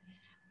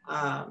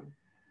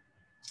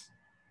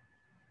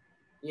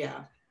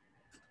 Yeah.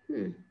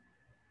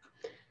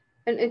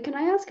 And can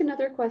I ask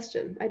another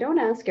question? I don't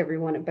ask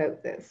everyone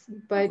about this,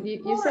 but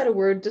you said a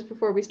word just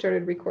before we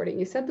started recording.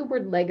 You said the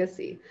word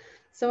legacy.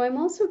 So I'm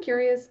also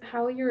curious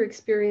how you're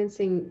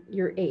experiencing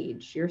your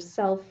age,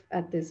 yourself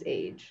at this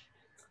age.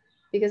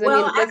 Because I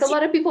Well, mean, like a as you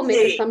lot of people can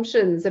make see,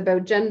 assumptions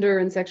about gender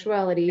and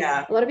sexuality.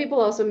 yeah, A lot of people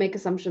also make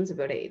assumptions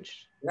about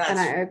age. And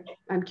that's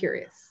I'm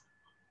curious.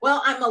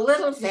 well, I'm a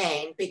little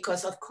vain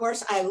because, of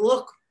course, I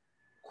look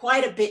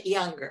quite a bit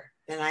younger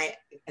than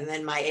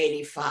my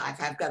 85.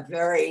 I've got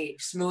very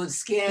smooth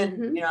skin.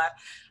 Mm-hmm. You know,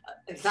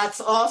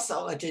 that's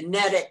also a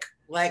genetic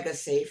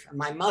legacy.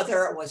 My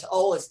mother was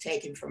always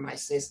taken from my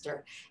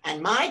sister,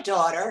 and my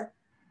daughter,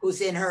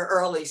 who's in her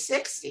early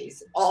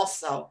 60s,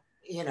 also,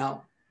 you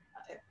know,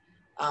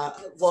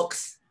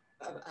 looks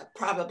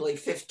probably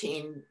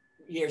 15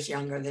 years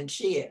younger than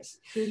she is.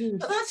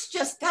 Mm-hmm. So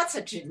that's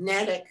a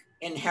genetic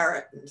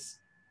inheritance.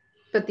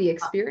 But the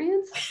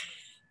experience?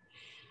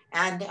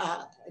 And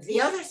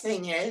the other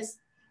thing is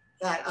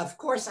that, of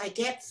course, I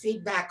get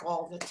feedback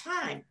all the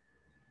time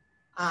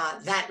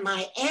that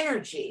my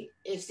energy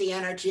is the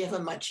energy of a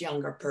much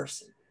younger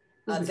person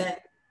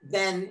Mm-hmm.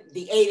 than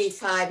the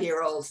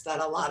 85-year-olds that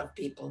a lot of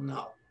people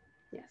know.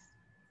 Yes.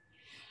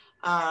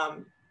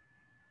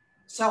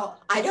 So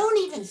I don't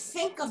even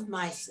think of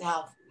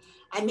myself.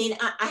 I mean,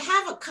 I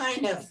have a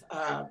kind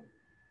of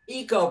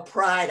ego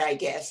pride, I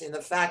guess, in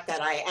the fact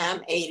that I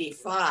am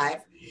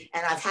 85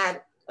 and I've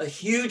had a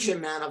huge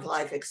amount of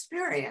life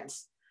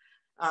experience.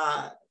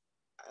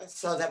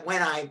 So that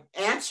when I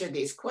answer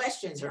these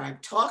questions or I'm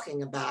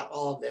talking about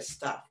all this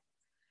stuff,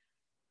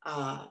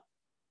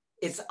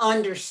 it's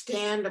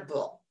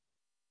understandable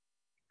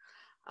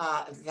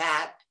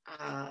that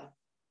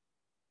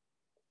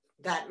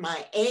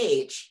my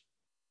age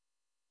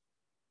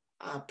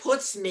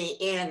puts me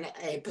in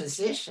a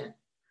position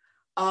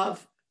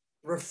of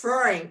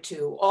referring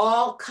to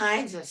all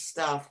kinds of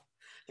stuff.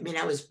 I mean,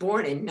 I was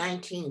born in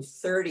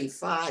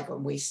 1935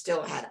 when we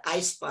still had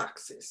ice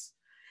boxes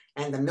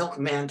and the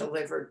milkman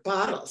delivered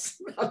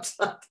bottles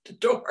outside the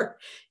door.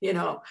 You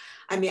know,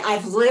 I mean,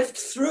 I've lived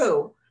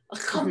through a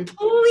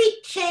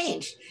complete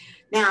change.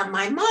 Now,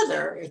 my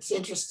mother, it's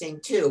interesting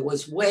too,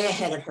 was way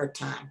ahead of her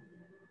time.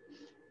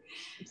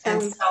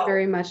 And Sounds so,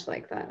 very much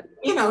like that.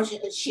 you know,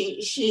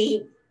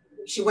 she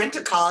went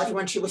to college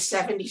when she was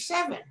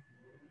 77.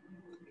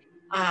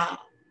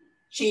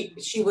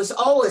 She was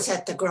always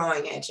at the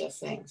growing edge of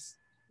things.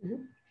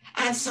 Mm-hmm.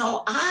 And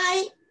so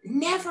I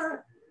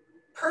never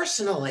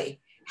personally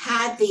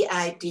had the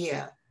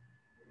idea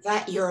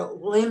that you're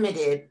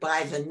limited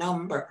by the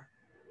number.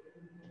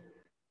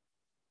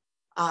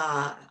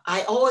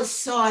 I always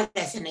saw it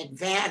as an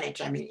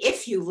advantage. I mean,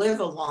 if you live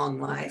a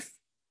long life,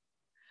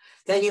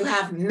 then you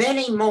have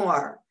many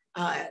more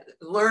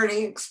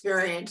learning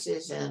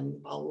experiences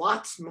and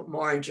lots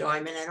more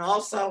enjoyment, and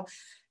also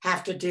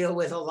have to deal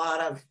with a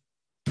lot of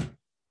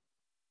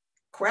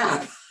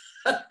crap,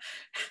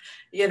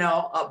 you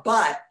know,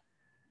 but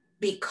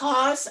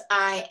because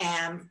I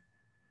am,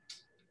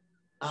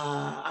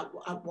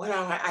 what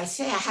I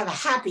say, I have a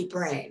happy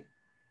brain.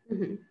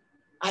 Mm-hmm.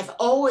 I've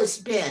always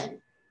been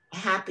a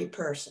happy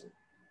person.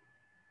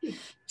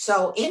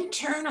 So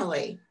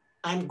internally,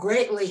 I'm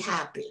greatly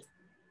happy.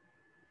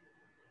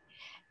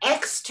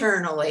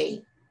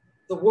 Externally,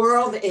 the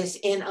world is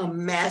in a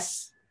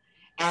mess,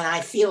 and I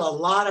feel a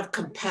lot of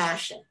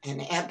compassion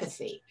and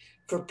empathy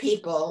for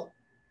people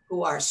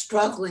who are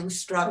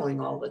struggling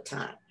all the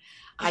time.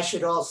 I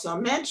should also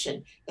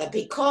mention that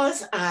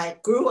because I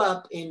grew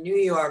up in New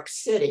York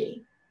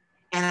City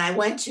and I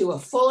went to a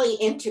fully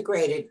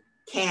integrated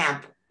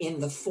camp in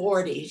the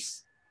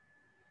 40s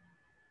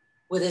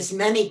with as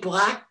many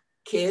Black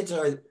kids,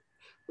 or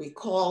we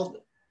called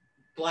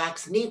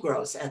Blacks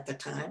Negroes at the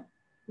time,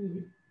 Mm-hmm.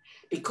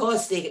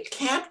 because the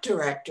camp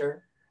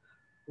director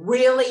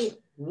really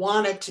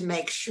wanted to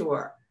make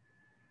sure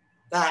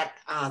that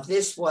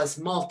this was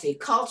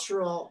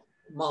multicultural,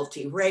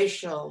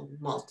 multiracial,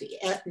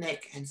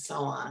 multi-ethnic, and so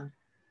on.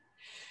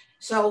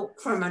 So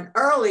from an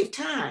early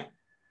time,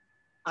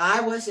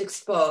 I was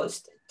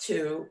exposed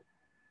to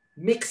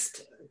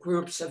mixed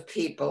groups of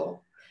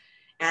people,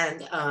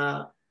 and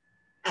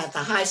at the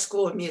High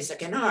School of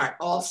Music and Art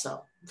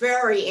also,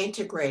 very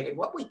integrated.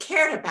 What we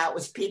cared about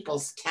was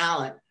people's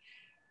talent,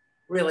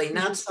 really,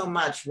 not so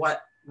much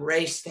what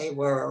race they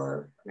were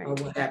or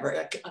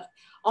whatever,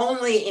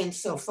 only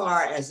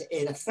insofar as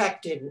it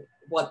affected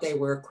what they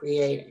were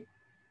creating.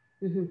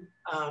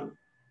 Mm-hmm.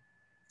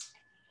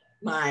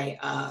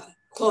 My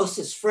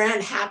closest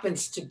friend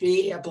happens to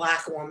be a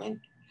Black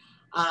woman.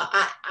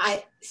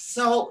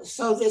 So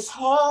this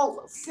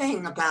whole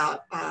thing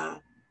about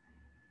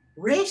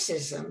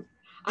racism,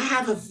 I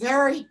have a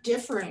very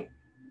different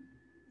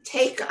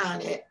take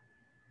on it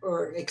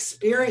or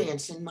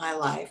experience in my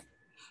life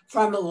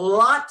from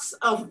lots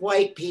of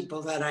white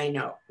people that I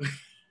know.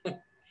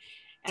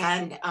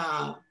 And,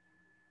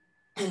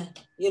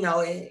 you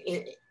know,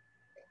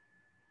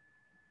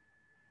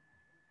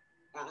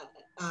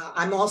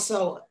 I'm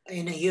also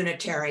in a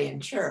Unitarian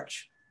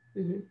church,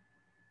 Mm-hmm.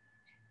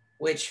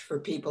 which for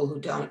people who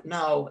don't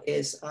know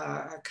is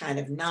a kind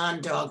of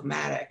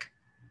non-dogmatic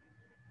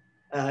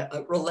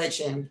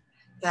religion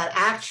that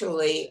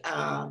actually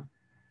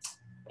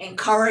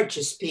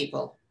encourages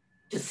people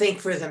to think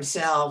for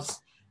themselves,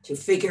 to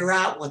figure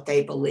out what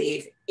they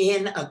believe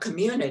in a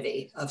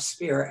community of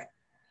spirit.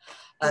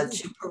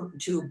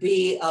 to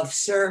be of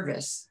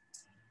service,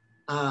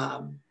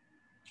 and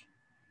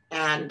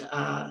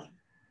to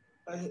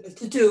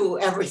do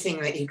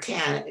everything that you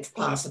can, if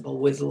possible,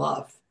 with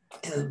love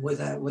and with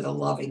a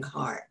loving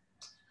heart.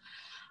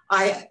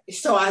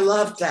 So I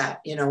loved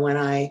that, you know, when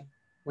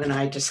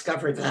I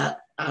discovered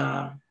that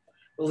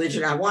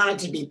religion, I wanted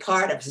to be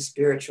part of the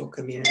spiritual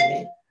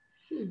community,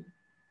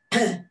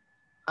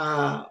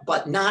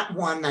 but not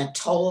one that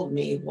told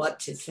me what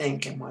to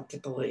think and what to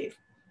believe.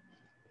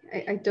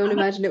 I don't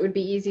imagine it would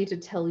be easy to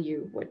tell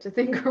you what to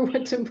think or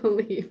what to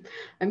believe.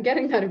 I'm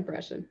getting that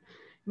impression.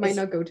 It might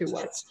not go too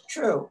well. It's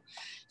true.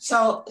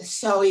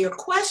 So your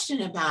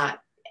question about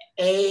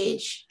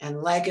age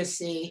and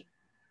legacy,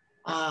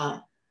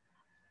 I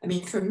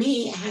mean, for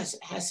me,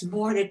 has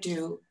more to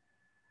do.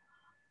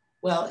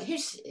 Well,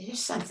 here's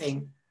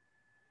something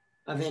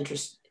of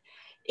interest.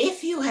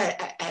 If you had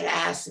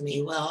asked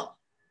me, well,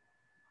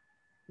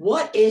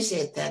 what is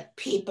it that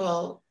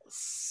people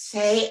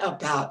say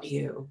about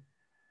you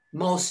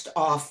most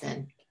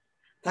often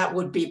that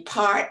would be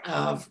part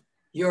of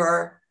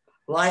your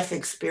life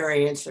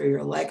experience or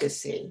your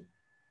legacy?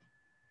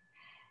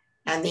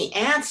 And the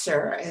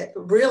answer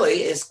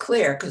really is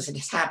clear, because it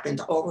has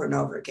happened over and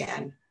over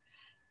again,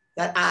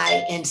 that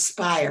I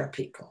inspire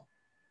people.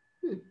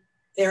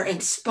 They're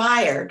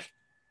inspired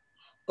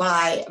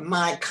by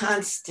my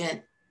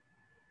constant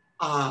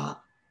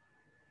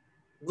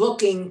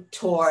looking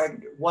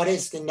toward what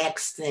is the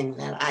next thing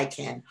that I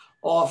can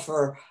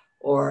offer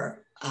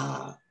or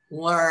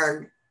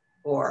learn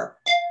or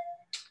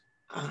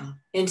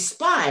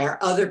inspire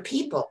other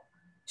people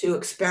to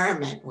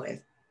experiment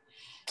with.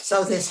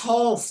 So this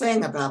whole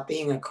thing about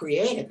being a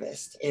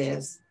creativist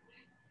is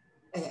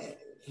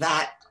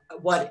that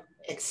what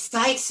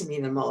excites me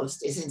the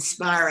most is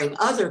inspiring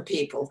other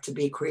people to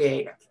be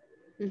creative.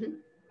 Mm-hmm.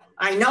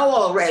 I know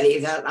already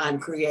that I'm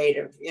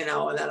creative, you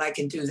know, and that I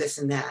can do this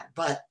and that,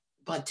 but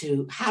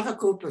to have a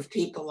group of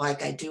people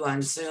like I do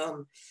on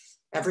Zoom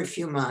every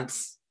few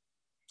months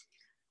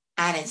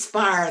and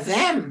inspire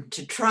them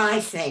to try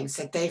things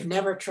that they've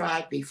never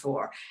tried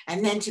before,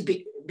 and then to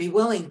be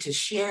willing to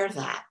share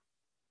that.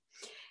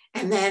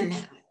 And then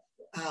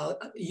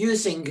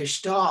using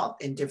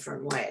Gestalt in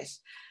different ways.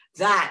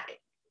 That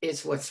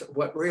is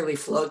what really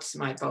floats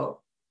my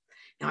boat.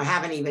 Now, I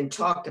haven't even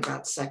talked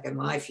about Second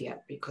Life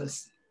yet,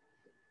 because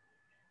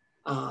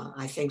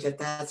I think that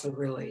that's a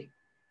really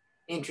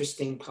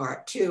interesting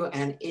part too,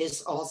 and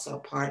is also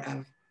part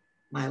of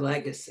my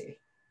legacy.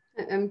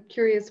 I'm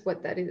curious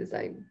what that is.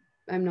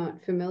 I'm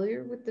not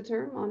familiar with the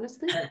term,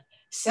 honestly.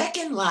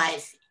 Second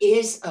Life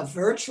is a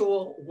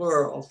virtual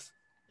world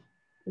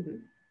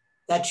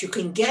that you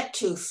can get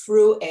to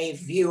through a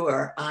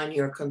viewer on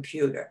your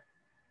computer.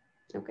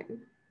 Okay.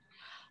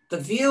 The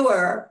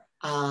viewer,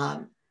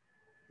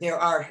 there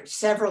are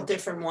several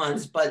different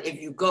ones, but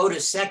if you go to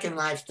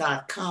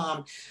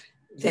secondlife.com,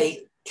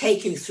 they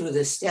take you through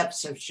the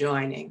steps of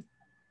joining.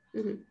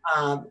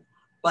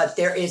 But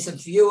there is a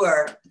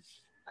viewer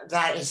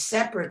that is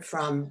separate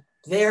from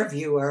their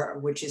viewer,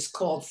 which is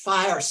called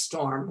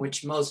Firestorm,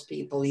 which most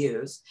people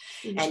use.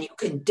 And you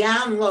can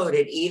download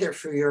it either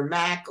for your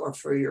Mac or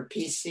for your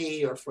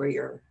PC or for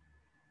your,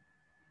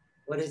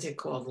 what is it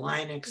called,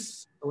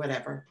 Linux or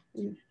whatever.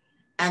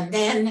 And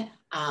then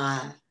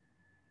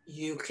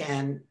you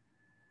can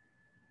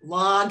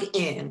log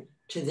in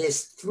to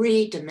this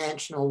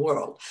three-dimensional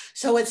world.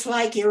 So it's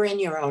like you're in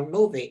your own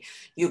movie.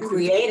 You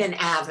create an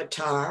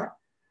avatar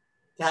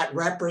that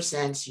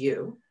represents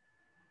you.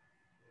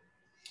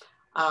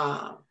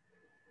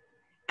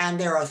 And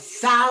there are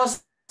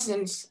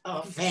thousands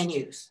of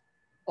venues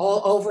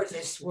all over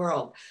this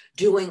world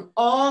doing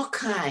all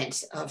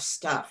kinds of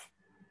stuff.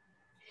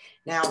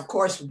 Now, of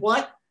course,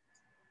 what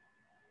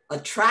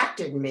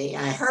attracted me,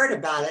 I heard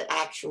about it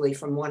actually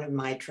from one of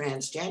my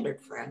transgendered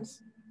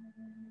friends,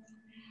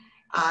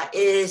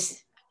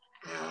 is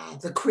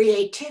the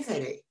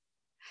creativity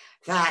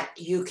that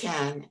you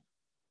can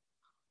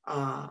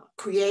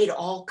create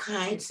all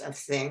kinds of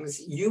things.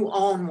 You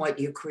own what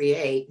you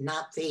create,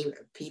 not the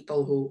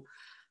people who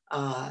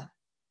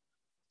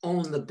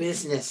own the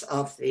business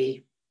of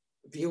the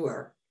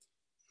viewer.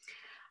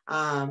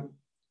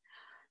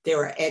 There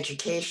are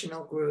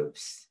educational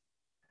groups.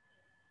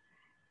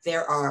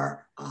 There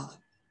are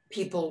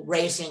people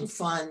raising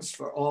funds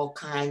for all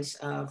kinds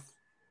of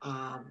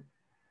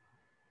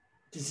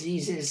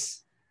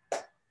diseases,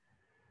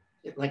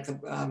 like the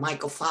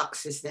Michael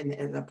Fox's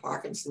and the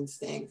Parkinson's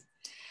thing.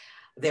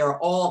 There are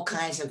all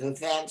kinds of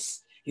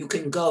events. You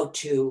can go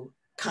to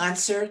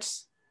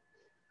concerts,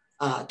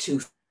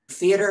 to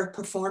theater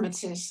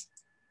performances,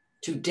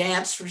 to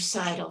dance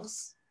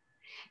recitals,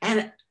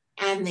 and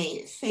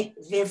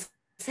they're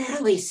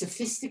fairly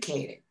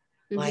sophisticated,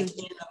 like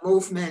in the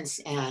movements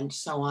and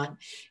so on.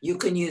 You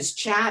can use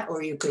chat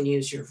or you can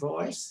use your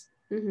voice.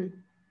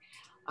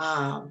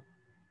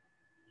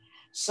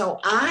 So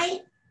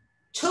I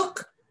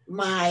took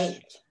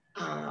my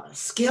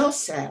skill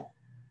set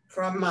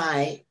from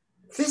my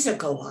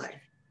physical life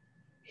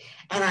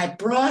and I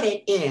brought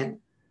it in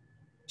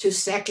to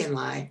Second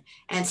Life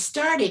and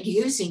started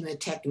using the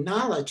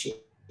technology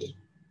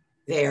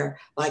there,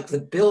 like the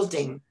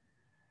building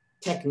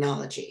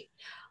technology.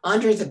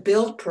 Under the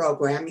build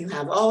program, you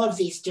have all of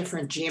these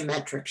different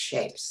geometric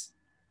shapes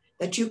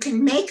that you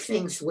can make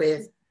things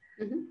with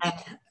and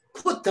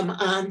put them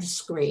on the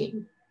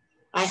screen.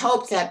 I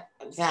hope that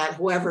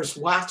whoever's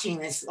watching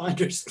this is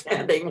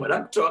understanding what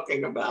I'm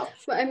talking about.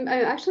 Well, I'm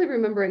actually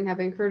remembering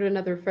having heard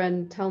another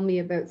friend tell me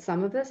about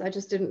some of this. I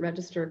just didn't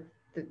register.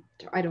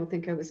 I don't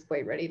think I was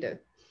quite ready to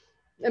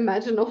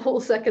imagine a whole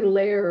second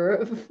layer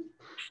of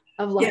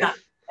life. Yeah,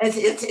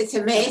 it's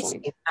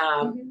amazing.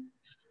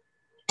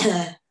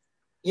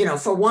 You know,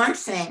 for one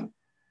thing,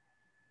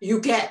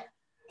 you get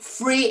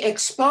free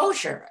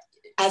exposure.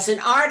 As an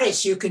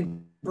artist, you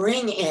can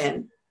bring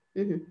in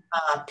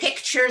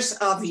pictures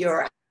of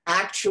your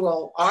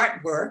actual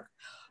artwork,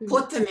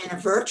 put them in a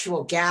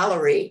virtual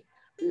gallery.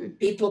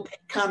 People can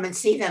come and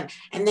see them.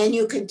 And then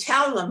you can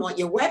tell them what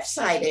your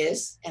website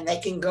is, and they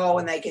can go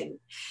and they can,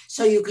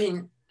 so you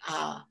can,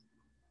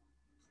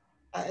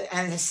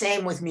 and the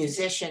same with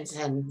musicians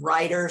and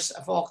writers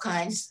of all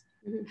kinds.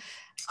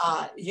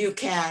 You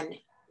can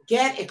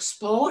get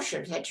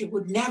exposure that you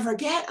would never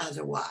get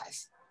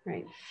otherwise.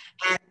 Right.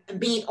 And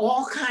meet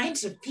all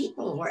kinds of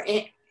people who are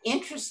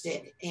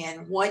interested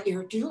in what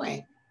you're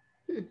doing.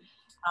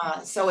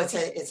 So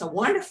it's a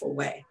wonderful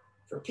way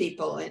for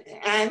people.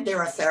 And there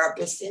are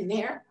therapists in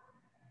there,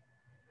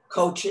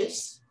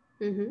 coaches,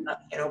 you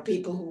know,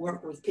 people who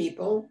work with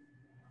people.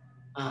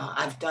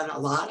 I've done a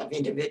lot of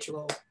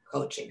individual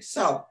coaching.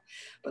 So,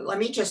 but let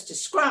me just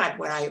describe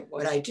what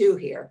I do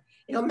here.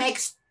 It'll make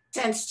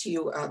sense to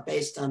you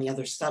based on the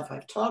other stuff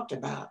I've talked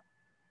about.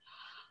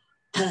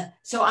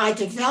 So I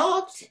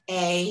developed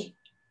a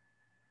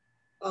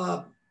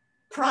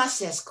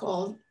process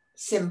called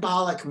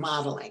symbolic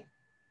modeling.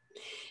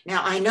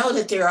 Now, I know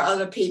that there are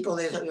other people,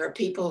 there are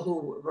people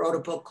who wrote a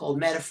book called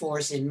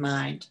Metaphors in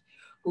Mind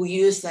who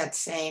use that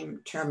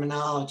same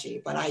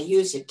terminology, but I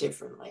use it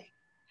differently.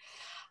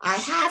 I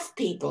have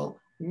people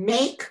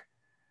make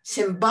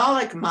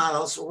symbolic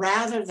models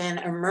rather than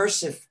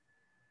immersive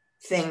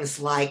things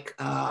like,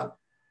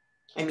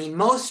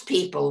 most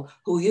people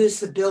who use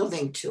the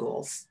building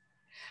tools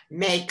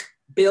make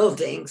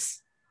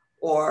buildings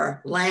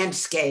or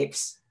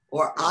landscapes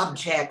or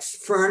objects,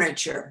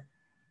 furniture,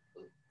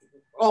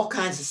 all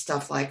kinds of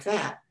stuff like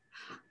that.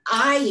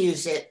 I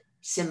use it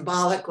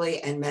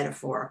symbolically and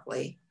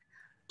metaphorically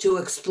to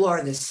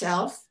explore the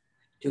self,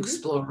 to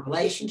explore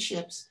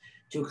relationships,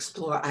 to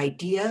explore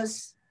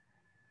ideas,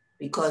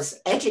 because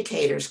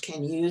educators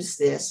can use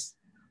this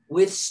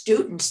with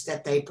students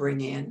that they bring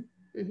in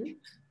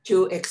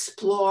to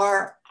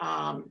explore,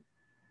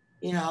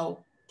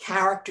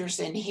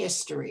 characters in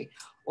history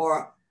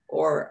or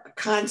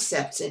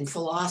concepts in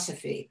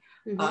philosophy,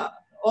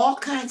 all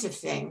kinds of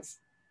things,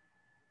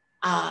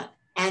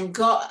 and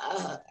go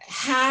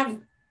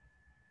have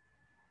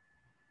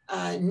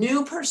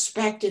new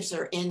perspectives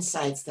or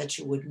insights that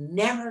you would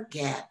never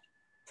get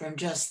from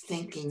just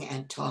thinking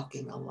and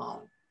talking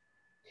alone.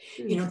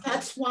 You know,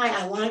 that's why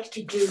I like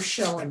to do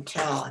show and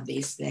tell on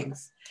these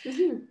things,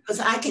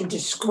 because I can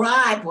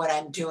describe what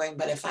I'm doing,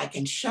 but if I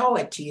can show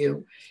it to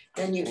you,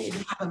 then you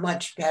have a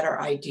much better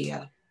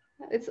idea.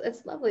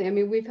 It's lovely. I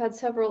mean, we've had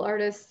several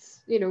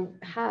artists,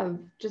 have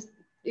just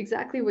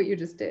exactly what you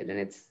just did, and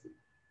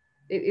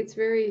it's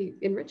very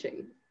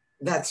enriching.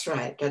 That's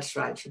right. That's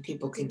right. So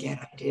people can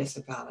get ideas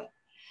about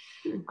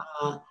it.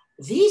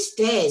 These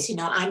days,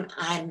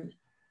 I'm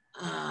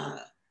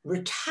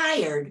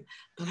retired,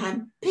 but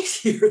I'm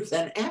busier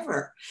than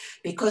ever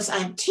because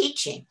I'm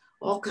teaching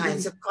all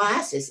kinds of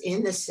classes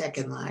in the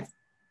Second Life.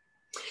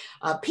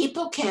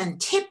 People can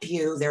tip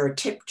you, there are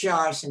tip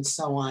jars and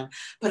so on,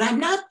 but I'm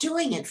not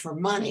doing it for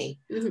money.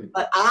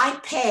 But I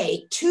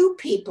pay two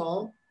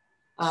people,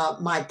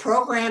 my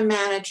program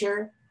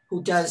manager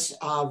who does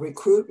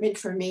recruitment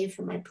for me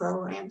for my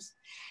programs,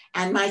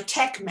 and my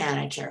tech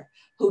manager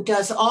who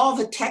does all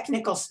the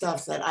technical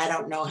stuff that I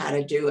don't know how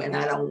to do and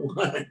I don't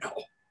want to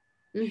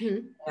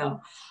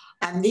know.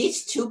 And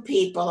these two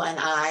people and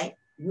I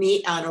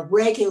meet on a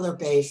regular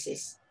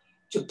basis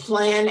to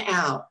plan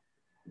out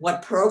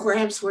what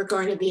programs we're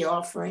going to be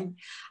offering.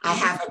 I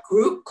have a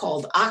group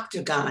called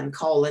Octagon,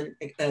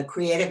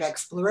 Creative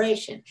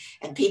Exploration,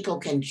 and people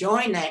can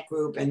join that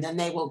group and then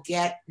they will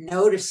get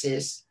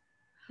notices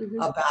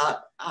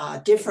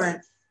about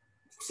different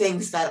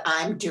things that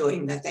I'm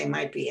doing that they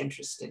might be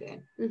interested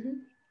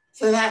in.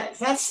 So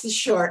that's the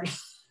short.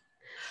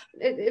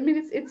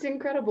 It's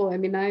incredible. I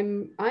mean, I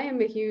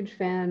am a huge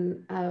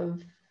fan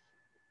of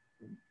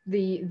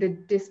the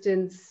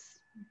distance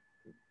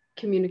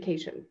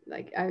communication.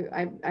 Like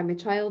I'm a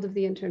child of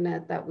the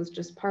internet. That was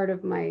just part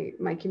of my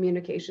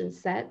communication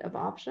set of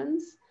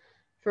options.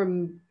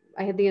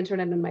 I had the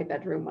internet in my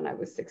bedroom when I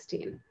was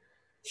 16.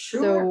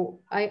 Sure. So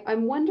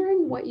I'm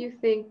wondering what you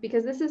think,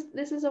 because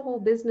this is a whole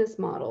business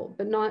model,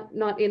 but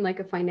not in like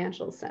a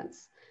financial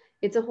sense.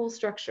 It's a whole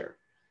structure.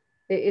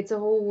 It's a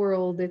whole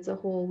world. It's a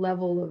whole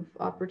level of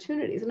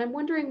opportunities. And I'm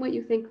wondering what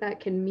you think that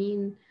can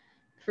mean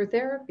for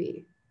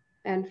therapy.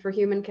 and for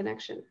human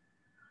connection.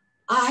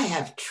 I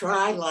have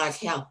tried like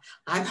hell.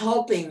 I'm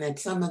hoping that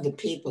some of the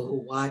people who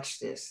watch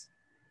this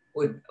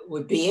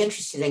would be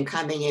interested in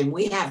coming in.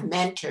 We have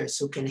mentors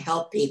who can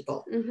help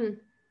people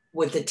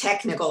with the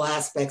technical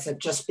aspects of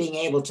just being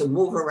able to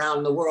move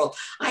around the world.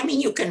 I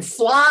mean, you can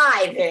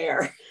fly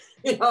there,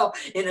 you know,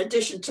 in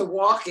addition to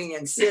walking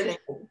and sitting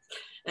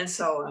and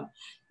so on.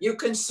 You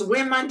can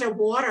swim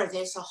underwater.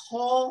 There's a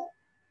whole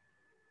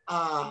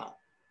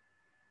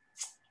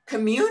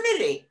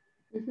community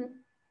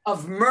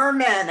of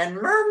mermen and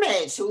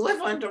mermaids who live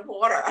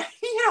underwater.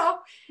 You know,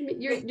 I mean,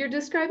 you're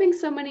describing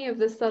so many of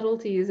the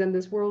subtleties and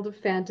this world of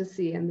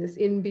fantasy and this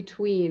in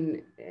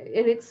between,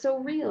 and it's so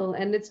real.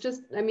 And it's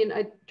just, I mean,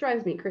 it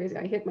drives me crazy.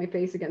 I hit my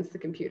face against the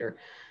computer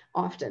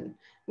often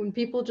when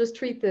people just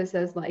treat this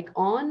as like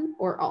on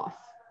or off,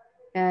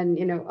 and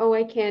you know, oh,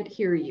 I can't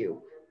hear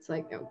you. It's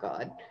like, oh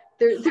God,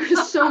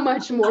 there's so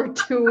much more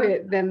to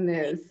it than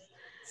this.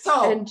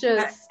 So and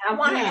just I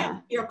want to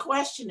answer your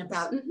question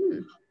about.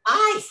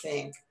 I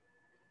think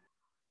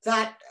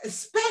that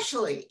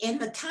especially in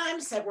the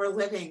times that we're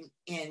living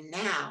in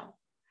now,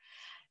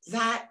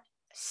 that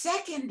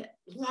Second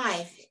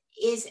Life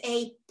is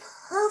a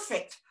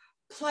perfect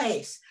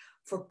place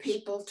for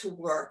people to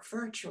work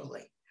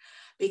virtually,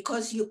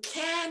 because you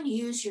can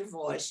use your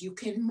voice, you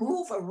can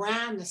move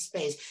around the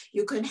space,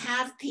 you can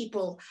have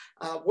people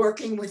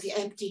working with the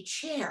empty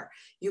chair,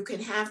 you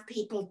can have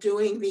people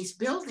doing these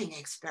building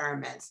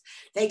experiments.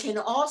 They can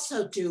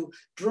also do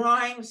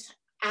drawings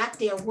at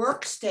their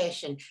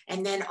workstation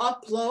and then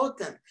upload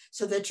them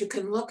so that you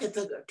can look at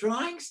the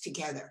drawings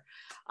together.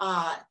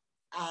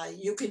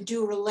 You can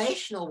do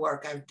relational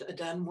work. I've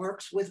done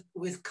works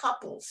with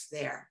couples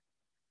there.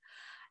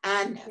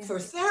 And for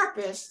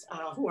therapists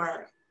who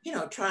are, you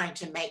know, trying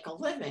to make a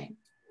living,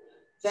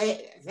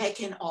 they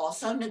can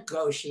also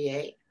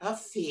negotiate a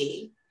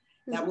fee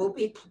that will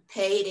be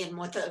paid in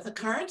what the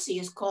currency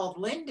is called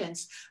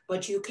lindens,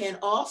 but you can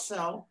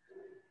also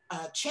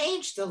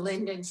change the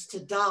lindens to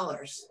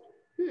dollars.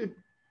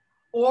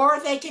 Or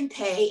they can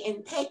pay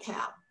in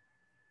PayPal.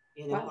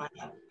 You know, wow.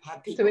 I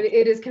have people. So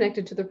it is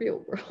connected to the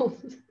real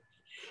world.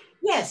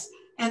 Yes.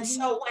 And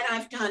so when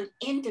I've done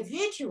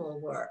individual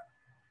work,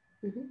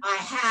 I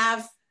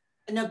have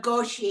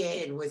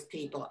negotiated with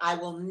people. I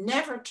will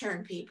never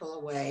turn people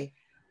away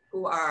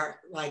who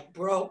are like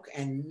broke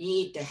and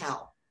need the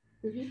help.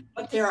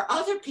 But there are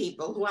other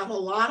people who have a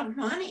lot of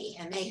money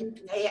and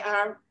they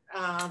are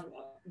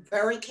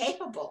very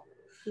capable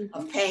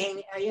of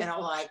paying, you know,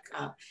 like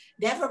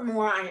never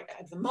more.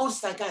 The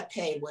most I got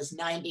paid was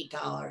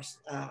 $90.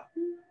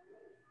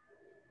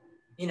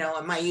 You know,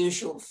 and my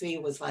usual fee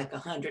was like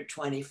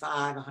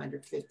 125,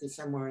 150,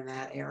 somewhere in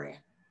that area.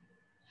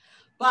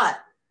 But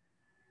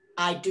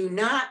I'm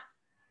not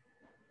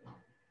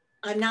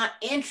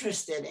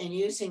interested in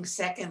using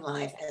Second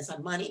Life as a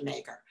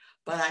moneymaker,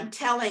 but I'm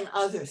telling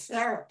other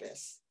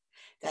therapists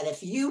that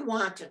if you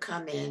want to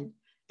come in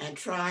and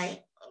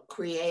try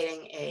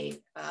creating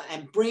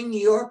and bring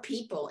your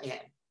people in,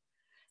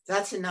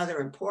 that's another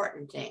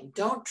important thing.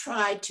 Don't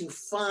try to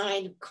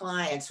find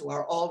clients who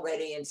are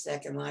already in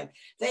Second Life.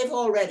 They've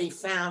already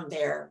found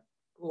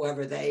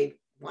whoever they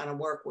want to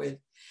work with.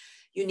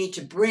 You need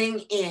to bring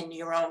in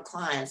your own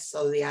clients.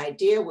 So the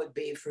idea would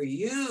be for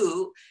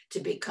you to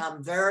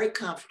become very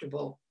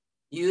comfortable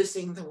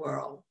using the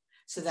world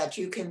so that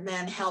you can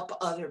then help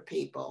other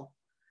people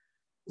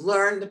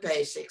learn the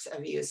basics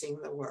of using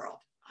the world.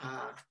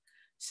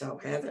 So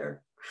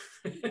Heather.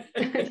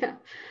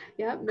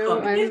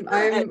 No,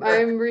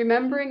 I'm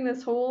remembering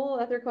this whole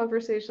other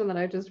conversation that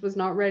I just was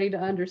not ready to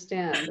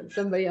understand. That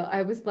somebody else,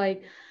 I was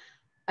like,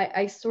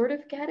 I sort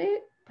of get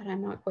it, but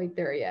I'm not quite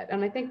there yet.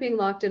 And I think being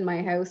locked in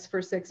my house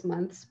for 6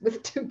 months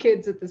with 2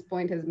 kids at this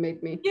point has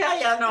made me do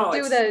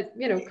that,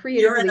 you know,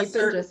 creative leap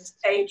and just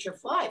stage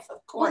of life,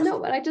 of course. Well, no,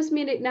 but I just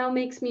mean it now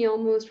makes me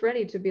almost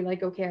ready to be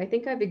like, okay, I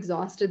think I've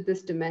exhausted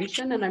this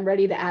dimension and I'm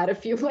ready to add a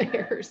few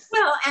layers.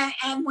 Well,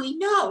 and we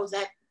know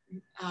that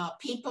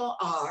people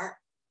are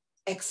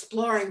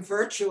exploring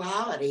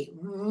virtuality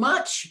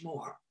much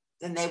more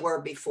than they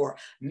were before.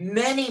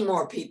 Many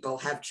more people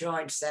have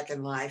joined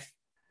Second Life.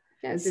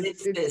 Yes,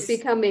 it's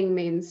becoming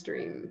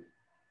mainstream.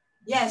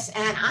 Yes,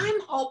 and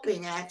I'm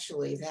hoping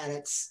actually that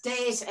it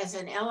stays as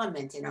an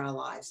element in our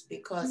lives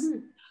because,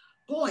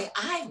 boy,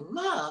 I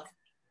love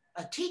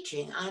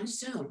teaching on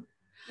Zoom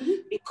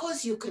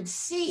because you can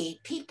see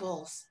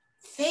people's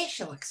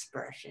facial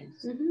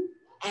expressions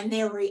and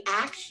their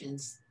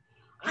reactions.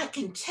 I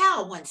can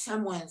tell when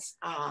someone's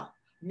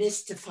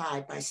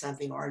mystified by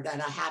something or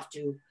that I have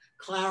to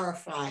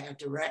clarify a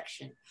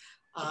direction.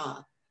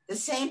 The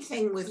same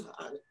thing with,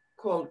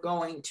 quote,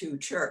 going to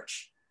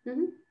church.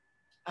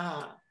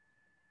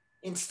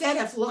 Instead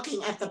of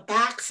looking at the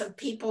backs of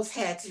people's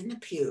heads in the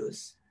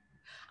pews,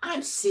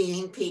 I'm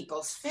seeing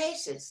people's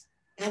faces,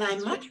 and I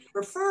much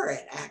prefer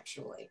it,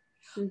 actually.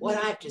 What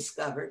I've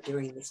discovered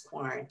during this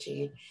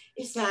quarantine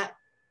is that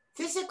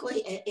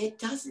physically, it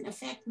doesn't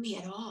affect me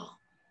at all.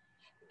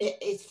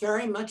 It's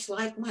very much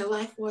like my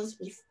life was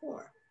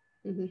before.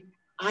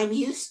 I'm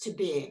used to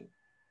being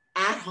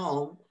at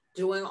home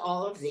doing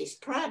all of these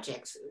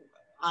projects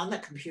on the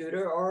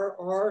computer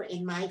or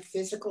in my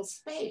physical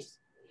space.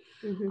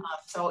 Mm-hmm.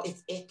 So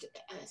it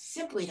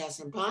simply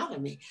doesn't bother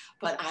me,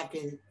 but I've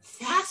been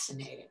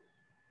fascinated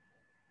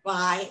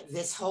by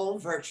this whole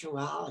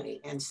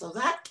virtuality. And so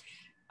that,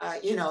 I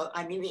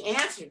mean, the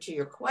answer to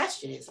your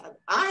question is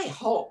I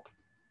hope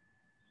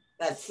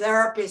that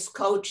therapists,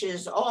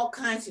 coaches, all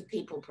kinds of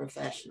people,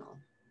 professional,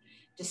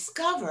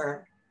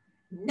 discover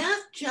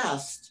not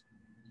just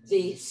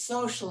the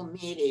social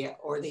media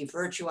or the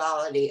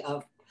virtuality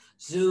of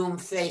Zoom,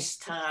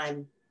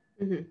 FaceTime,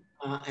 Mm-hmm.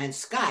 and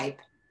Skype,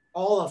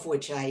 all of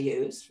which I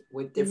use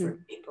with different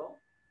Mm-hmm. people,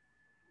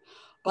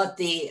 but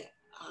the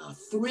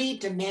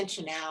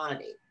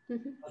three-dimensionality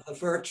Mm-hmm. of the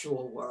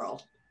virtual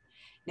world.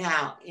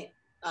 Now,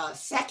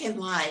 Second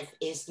Life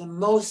is the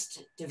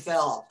most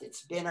developed.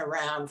 It's been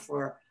around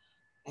for,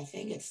 I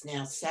think it's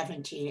now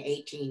 17,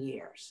 18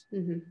 years.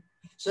 Mm-hmm.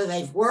 So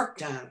they've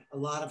worked on a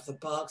lot of the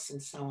bugs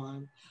and so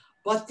on.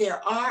 But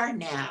there are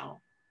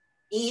now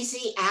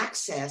easy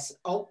access,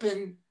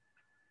 open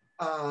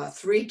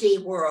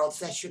 3D worlds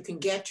that you can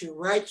get to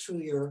right through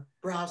your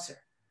browser.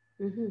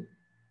 Mm-hmm.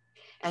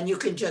 And you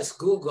can just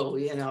Google,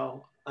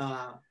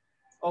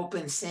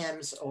 Open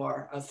Sims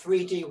or a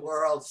 3D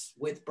worlds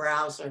with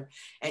browser,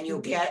 and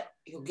you'll get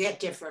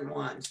different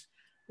ones.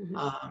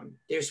 Mm-hmm.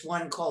 There's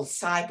one called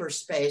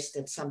Cyberspace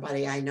that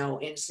somebody I know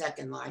in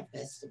Second Life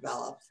has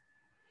developed.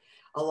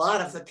 A lot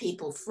of the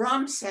people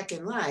from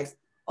Second Life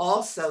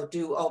also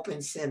do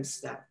Open Sim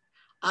stuff.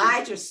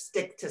 I just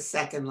stick to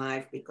Second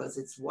Life because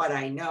it's what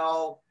I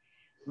know.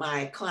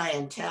 My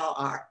clientele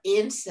are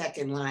in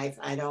Second Life.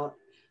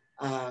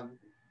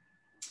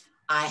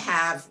 I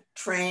have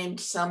trained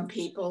some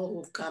people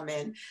who've come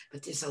in,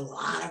 but there's a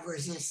lot of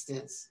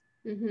resistance.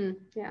 Mm-hmm.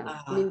 Yeah,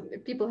 I mean,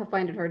 people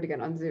find it hard to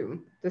get on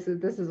Zoom. This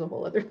is a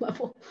whole other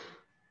level.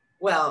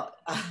 Well,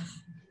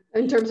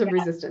 in terms of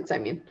resistance, I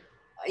mean.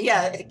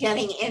 Yeah,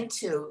 getting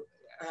into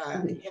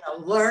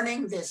Mm-hmm.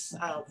 learning this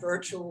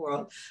virtual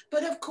world.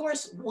 But of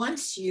course,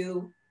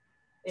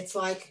 it's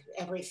like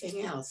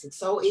everything else. It's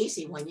so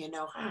easy when you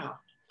know how.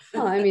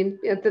 Well, I mean,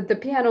 yeah, the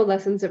piano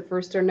lessons at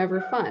first are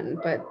never fun,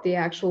 but the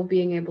actual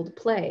being able to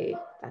play,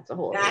 that's a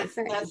whole other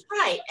thing. That's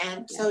right.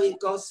 And Yeah. so you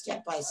go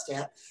step by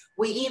step.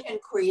 We even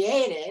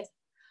created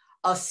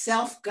a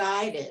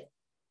self-guided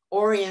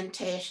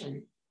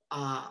orientation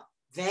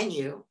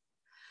venue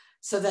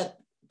so that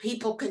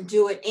people can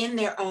do it in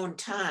their own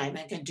time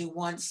and can do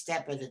one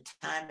step at a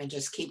time and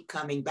just keep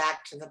coming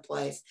back to the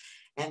place.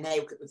 And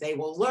they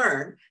will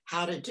learn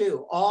how to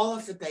do all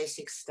of the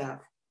basic stuff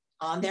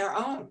on their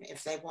own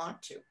if they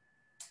want to.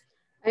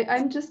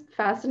 I'm just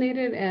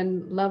fascinated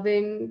and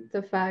loving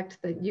the fact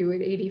that you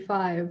at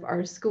 85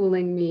 are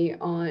schooling me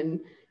on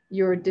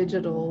your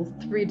digital,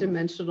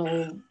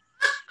 three-dimensional,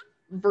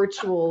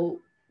 virtual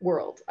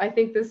world. I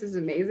think this is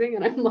amazing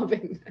and I'm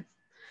loving this.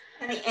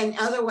 In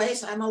other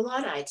ways, I'm a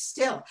Luddite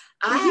still.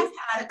 I have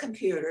had a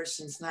computer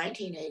since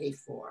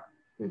 1984.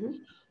 Mm-hmm.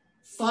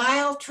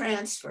 File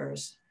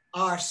transfers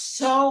are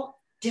so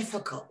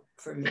difficult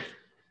for me.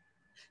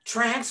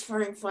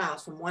 Transferring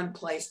files from one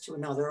place to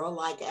another, or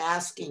like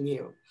asking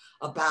you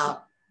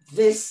about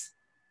this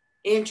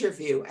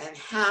interview and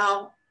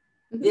how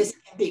this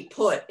can be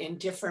put in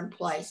different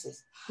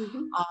places.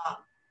 Mm-hmm.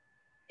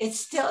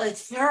 It's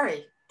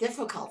very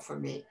difficult for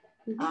me.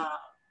 Mm-hmm.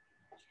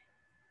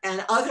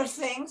 And other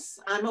things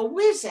I'm a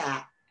whiz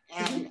at.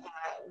 And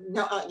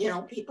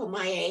Mm-hmm. people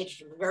my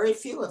age, very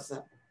few of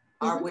them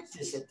are Mm-hmm.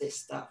 whizzes at this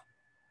stuff.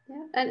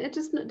 Yeah, and it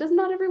just does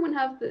not everyone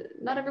has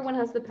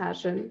the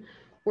passion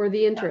or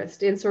the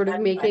interest in sort of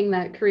making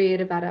that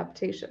creative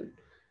adaptation.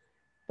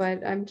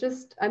 But I'm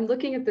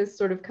looking at this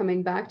sort of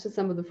coming back to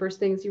some of the first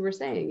things you were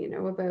saying,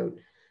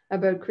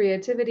 about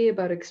creativity,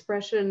 about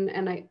expression,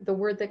 and the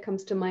word that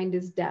comes to mind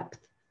is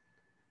depth.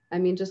 I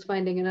mean, just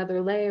finding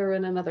another layer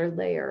and another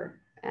layer,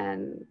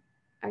 and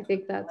I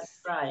think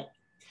that's right.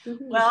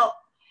 Mm-hmm. Well,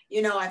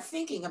 I'm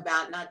thinking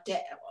about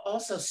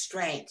also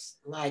strengths.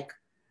 Like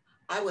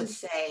I would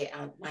say,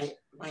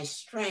 my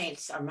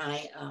strengths are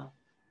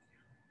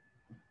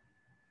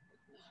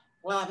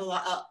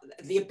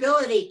the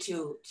ability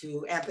to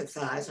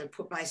empathize and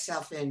put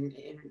myself in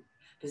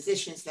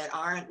positions that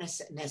aren't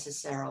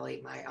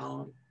necessarily my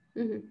own,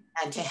 Mm-hmm.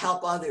 and to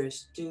help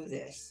others do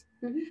this.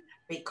 Mm-hmm.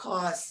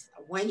 Because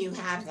when you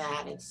have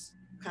that, it's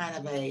kind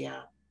of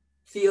a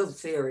field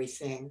theory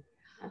thing.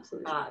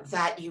 Absolutely.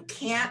 That you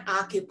can't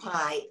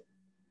occupy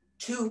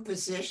two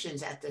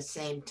positions at the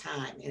same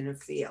time in a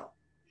field.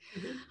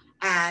 Mm-hmm.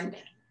 And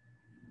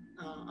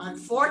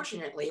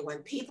unfortunately, when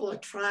people are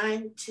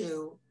trying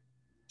to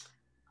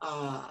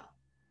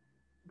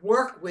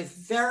work with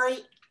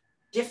very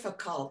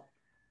difficult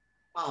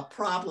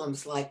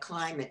problems like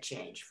climate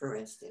change, for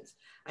instance,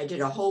 I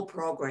did a whole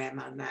program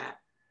on that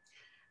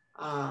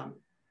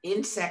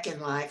in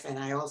Second Life, and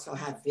I also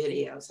have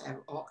videos. I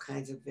have all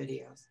kinds of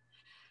videos.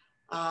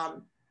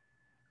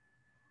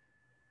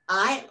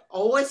 I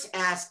always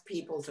ask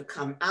people to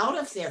come out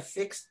of their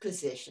fixed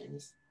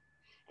positions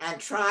and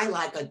try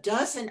like a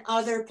dozen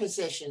other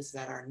positions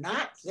that are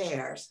not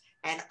theirs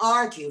and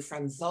argue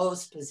from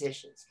those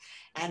positions.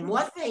 And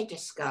what they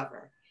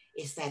discover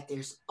is that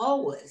there's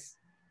always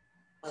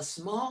a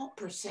small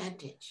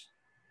percentage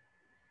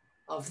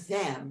of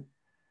them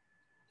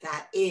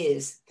that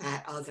is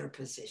that other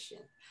position.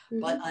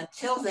 But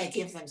until they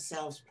give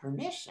themselves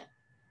permission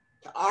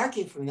to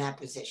argue from that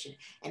position,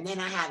 and then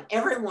I have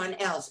everyone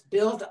else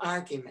build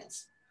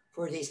arguments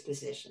for these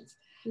positions,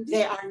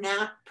 they are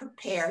not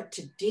prepared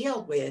to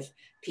deal with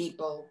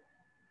people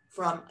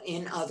from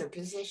in other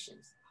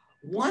positions.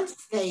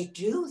 Once they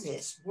do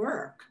this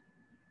work,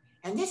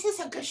 and this is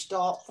a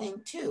Gestalt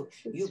thing too,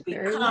 you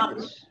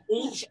become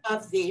each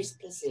of these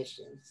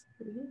positions.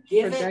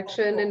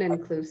 Projection and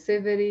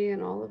inclusivity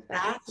and all of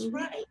that. That's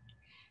right.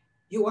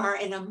 You are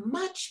in a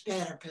much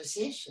better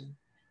position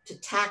to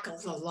tackle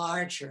the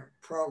larger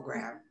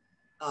program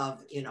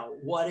of, you know,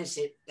 what is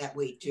it that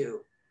we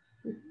do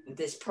with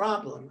this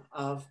problem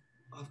of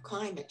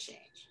climate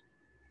change,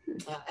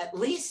 at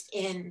least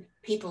in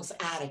people's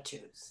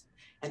attitudes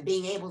and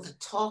being able to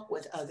talk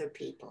with other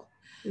people.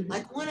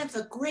 Like one of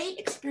the great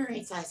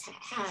experiences I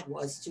had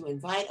was to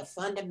invite a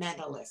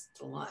fundamentalist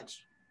to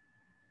lunch.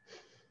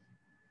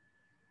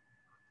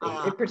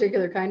 A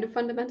particular kind of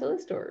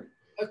fundamentalist, or?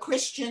 A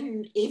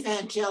Christian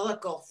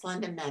evangelical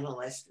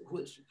fundamentalist,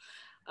 who's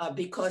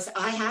because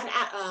I had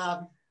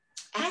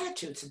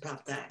attitudes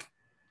about that.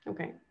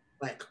 Okay.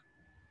 Like,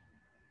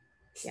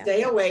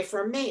 stay away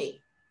from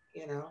me,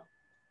 you know.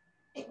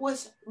 It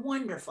was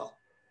wonderful.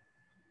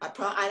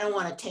 I don't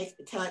want to take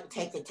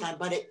the time,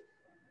 but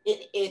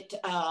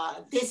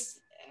this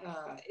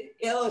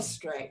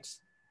illustrates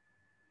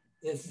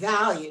the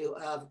value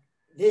of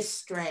this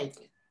strength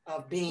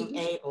of being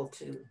able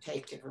to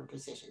take different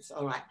positions.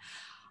 All right.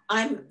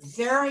 I'm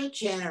very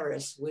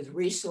generous with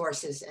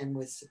resources and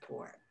with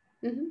support.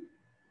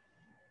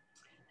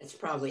 It's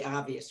probably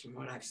obvious from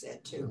what I've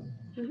said too.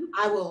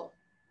 I will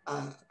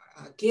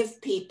give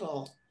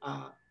people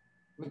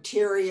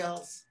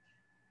materials.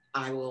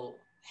 I will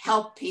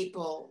help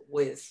people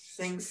with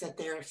things that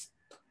they're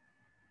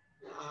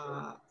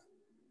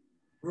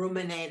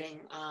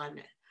ruminating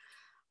on.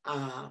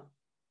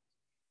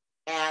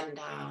 And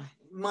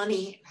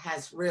money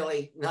has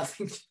really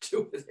nothing to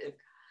do with it.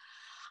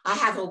 I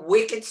have a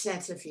wicked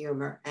sense of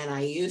humor, and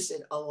I use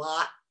it a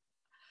lot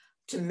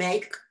to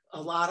make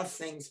a lot of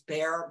things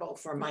bearable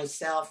for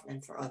myself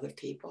and for other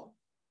people.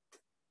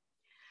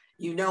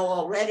 You know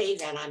already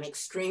that I'm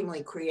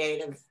extremely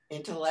creative,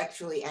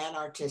 intellectually and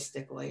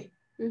artistically.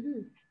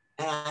 And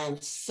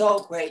I'm so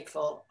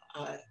grateful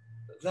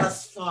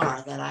thus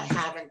far that I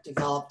haven't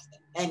developed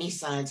any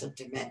signs of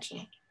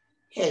dementia.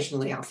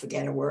 Occasionally I'll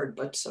forget a word,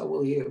 but so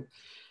will you.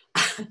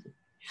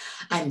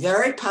 I'm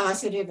very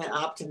positive and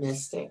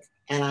optimistic,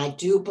 and I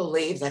do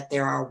believe that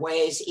there are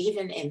ways,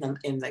 even in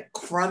the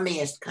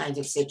crummiest kinds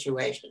of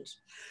situations,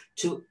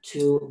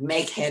 to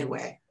make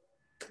headway.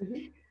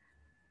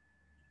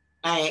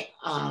 I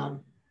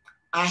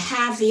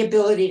have the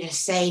ability to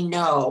say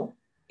no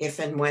if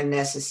and when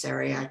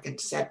necessary. I can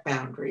set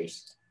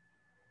boundaries,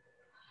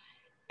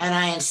 and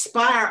I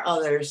inspire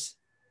others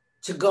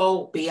to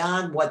go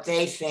beyond what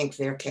they think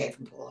they're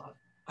capable of.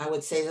 I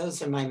would say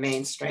those are my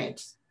main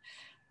strengths.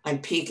 I'm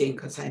peeking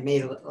because I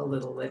made a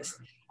little list.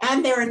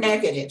 And there are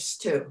negatives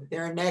too.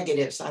 There are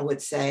negatives, I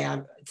would say.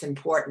 It's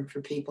important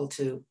for people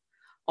to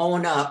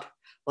own up,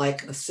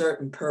 like a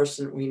certain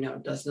person we know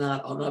does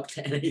not own up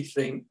to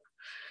anything.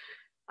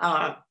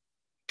 A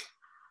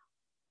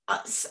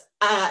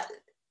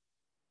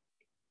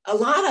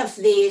lot of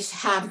these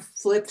have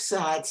flip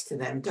sides to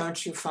them,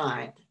 don't you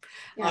find?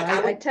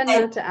 Yeah, I tend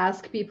not to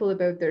ask people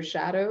about their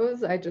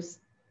shadows. I just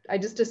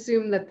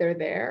assume that they're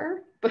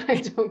there, but I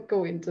don't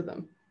go into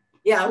them.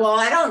 Yeah, well,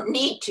 I don't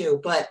need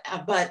to, but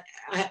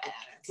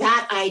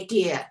that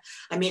idea.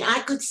 I mean,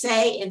 I could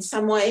say in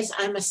some ways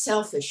I'm a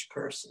selfish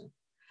person.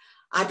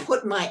 I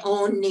put my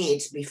own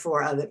needs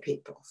before other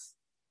people's,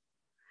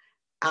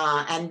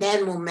 and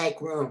then we'll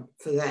make room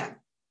for them.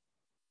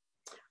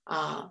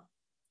 Well,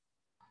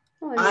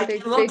 I mean,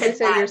 they do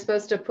say you're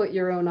supposed to put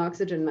your own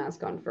oxygen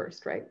mask on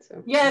first, right?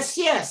 So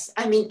yes.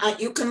 I mean,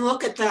 you can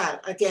look at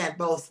that again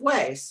both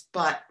ways,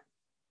 but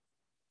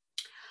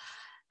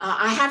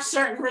I have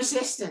certain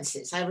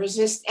resistances. I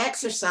resist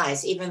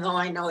exercise, even though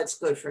I know it's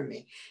good for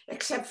me,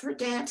 except for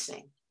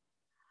dancing.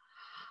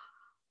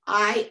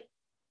 I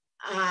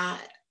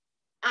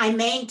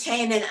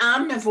maintain an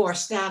omnivore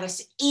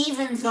status,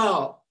 even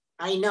though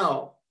I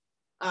know,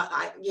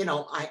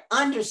 I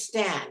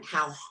understand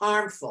how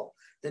harmful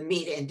the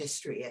meat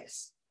industry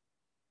is.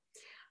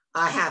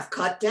 I have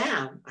cut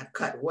down. I've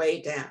cut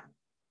way down,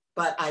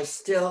 but I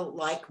still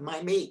like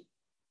my meat.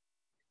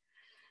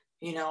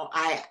 You know,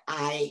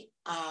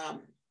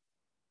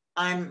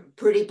 I'm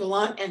pretty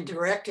blunt and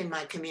direct in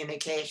my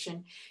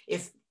communication.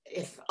 If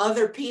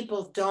other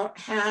people don't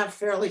have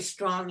fairly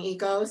strong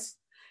egos,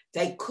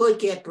 they could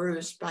get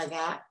bruised by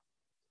that.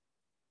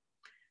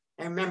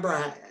 I remember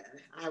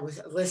I was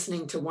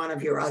listening to one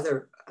of your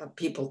other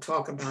people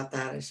talk about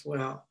that as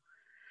well.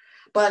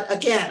 But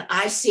again,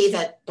 I see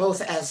that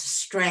both as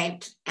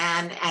strength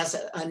and as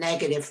a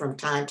negative from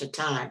time to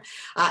time,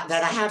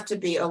 that I have to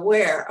be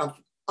aware of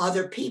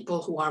other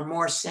people who are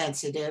more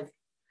sensitive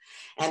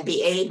and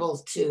be able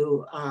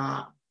to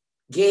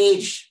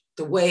gauge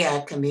the way I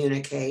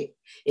communicate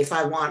if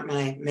I want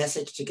my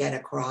message to get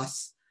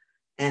across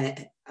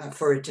and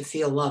for it to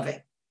feel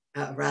loving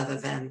rather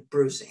than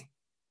bruising.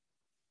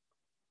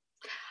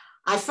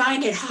 I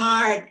find it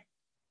hard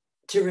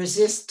to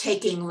resist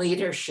taking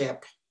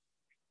leadership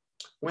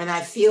when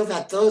I feel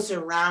that those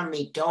around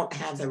me don't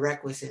have the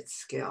requisite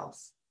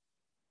skills.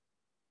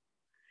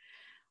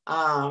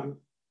 And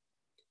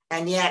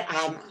yet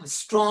I'm a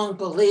strong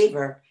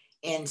believer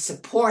in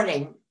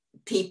supporting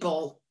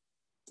people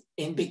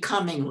in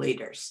becoming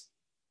leaders.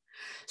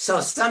 So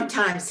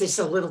sometimes there's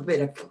a little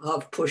bit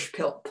of push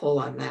pull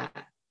on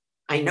that.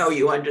 I know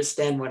you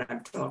understand what I'm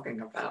talking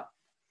about.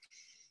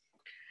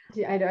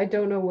 Yeah, I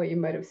don't know what you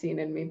might have seen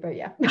in me, but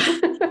yeah.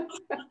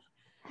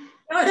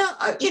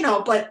 You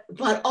know, but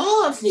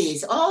all of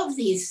these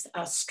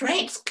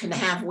strengths can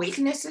have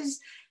weaknesses,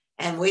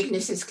 and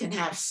weaknesses can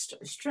have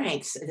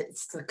strengths.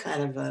 It's the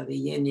kind of the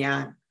yin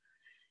yang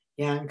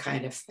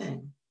kind of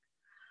thing.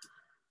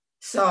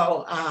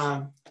 So,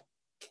 and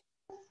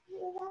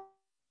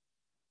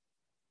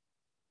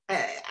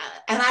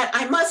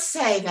I must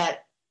say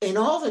that in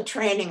all the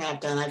training I've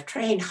done, I've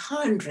trained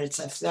hundreds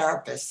of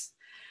therapists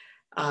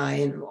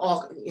in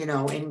all, you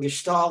know, in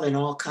Gestalt and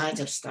all kinds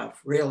of stuff,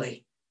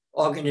 really,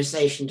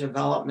 organization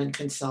development,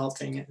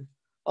 consulting, and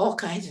all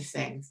kinds of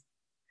things.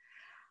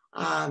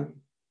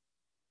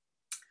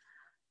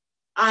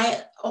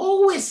 I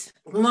always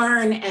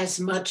learn as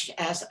much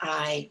as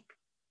I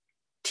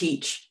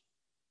teach.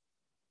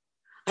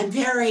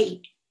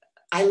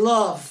 I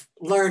love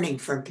learning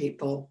from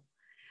people.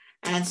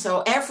 And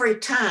so every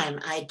time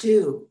I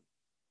do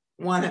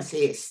one of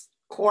these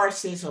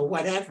courses or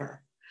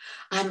whatever,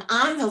 I'm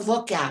on the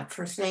lookout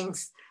for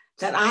things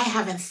that I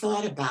haven't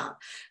thought about.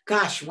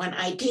 Gosh, when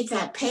I did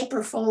that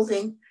paper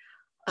folding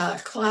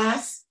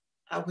class,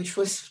 which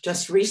was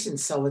just recent,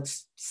 so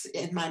it's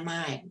in my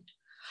mind,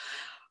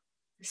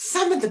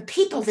 some of the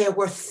people there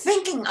were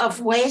thinking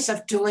of ways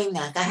of doing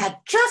that had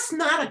just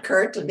not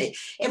occurred to me.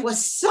 It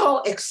was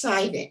so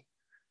exciting.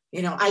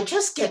 You know, I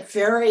just get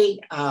very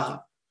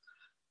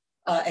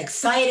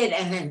excited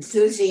and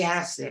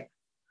enthusiastic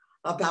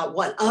about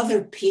what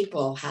other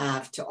people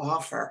have to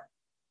offer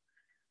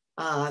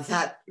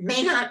that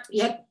may not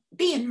yet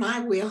be in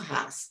my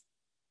wheelhouse.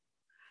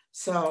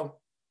 So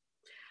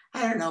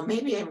I don't know,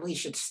 maybe we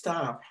should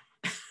stop.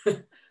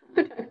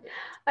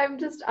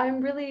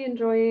 I'm really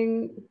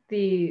enjoying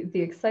the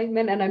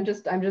excitement, and I'm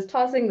just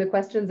tossing the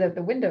questions out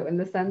the window in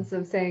the sense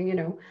of saying, you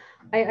know,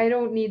 I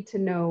don't need to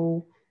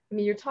know. I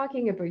mean, you're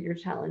talking about your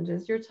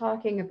challenges, you're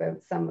talking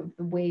about some of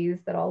the ways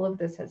that all of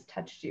this has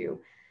touched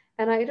you.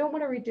 And I don't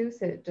want to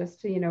reduce it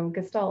just to, you know,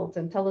 Gestalt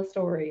and tell a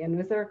story and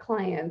was there a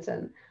client,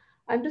 and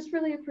I'm just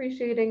really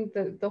appreciating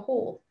the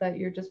whole that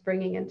you're just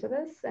bringing into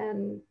this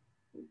and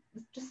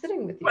just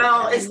sitting with you.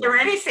 Well, and is there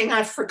anything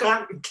I've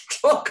forgotten to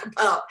talk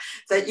about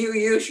that you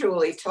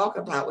usually talk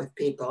about with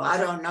people? I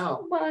don't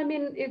know. Well, I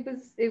mean,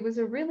 it was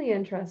a really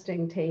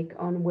interesting take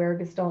on where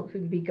Gestalt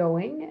could be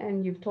going,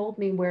 and you've told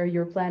me where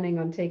you're planning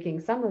on taking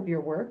some of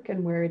your work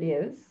and where it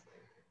is.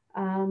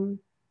 And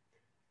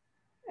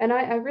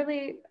I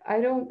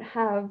don't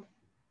have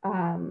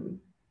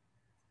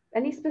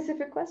any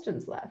specific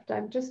questions left.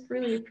 I'm just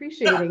really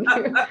appreciating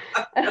you,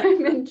 and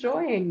I'm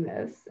enjoying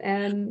this.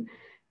 And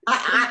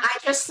I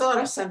just thought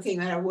of something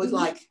that I would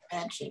like to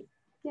mention.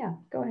 Yeah,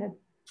 go ahead.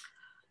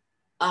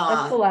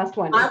 That's the last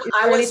one. Is I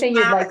there was anything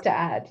married, you'd like to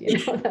add? You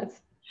know,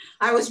 that's.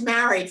 I was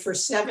married for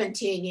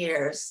 17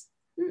 years.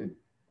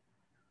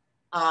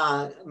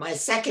 My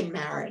second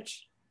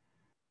marriage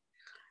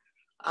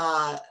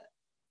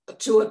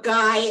to a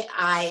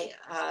guy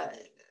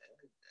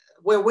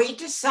where we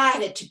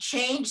decided to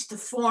change the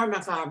form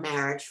of our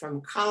marriage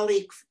from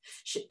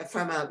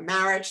a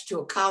marriage to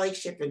a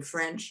colleagueship and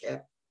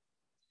friendship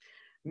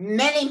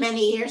many,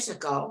 many years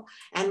ago.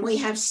 And we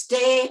have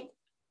stayed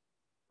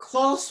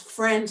close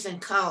friends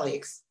and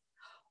colleagues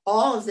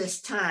all of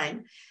this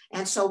time.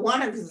 And so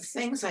one of the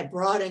things I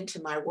brought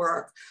into my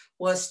work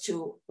was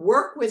to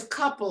work with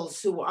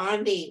couples who are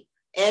on the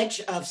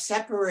edge of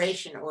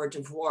separation or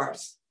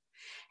divorce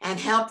and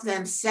help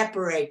them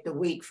separate the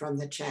wheat from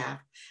the chaff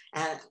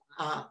and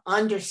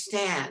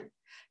understand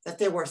that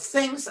there were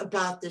things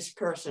about this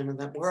person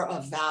that were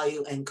of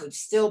value and could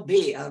still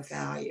be of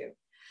value,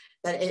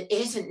 that it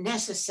isn't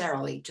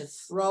necessarily to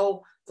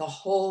throw the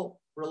whole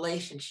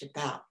relationship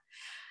out.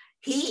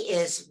 He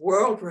is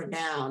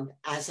world-renowned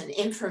as an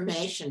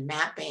information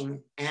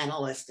mapping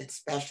analyst and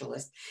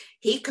specialist.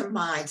 He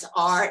combines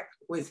art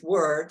with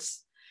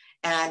words,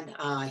 and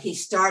he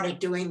started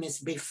doing this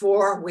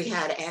before we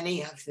had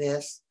any of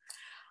this.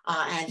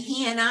 And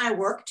he and I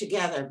worked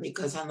together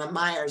because on the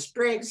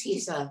Myers-Briggs,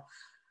 he's a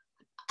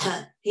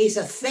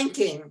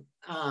thinking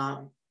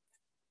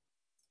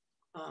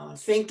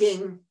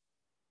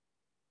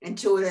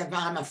intuitive.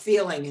 I'm a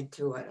feeling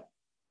intuitive.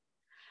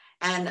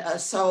 And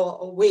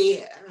so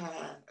we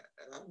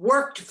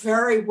worked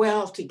very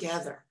well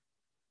together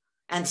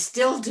and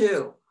still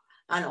do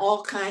on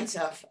all kinds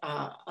of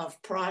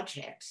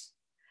projects.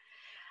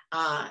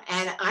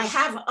 And I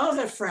have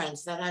other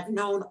friends that I've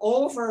known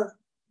over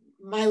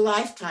my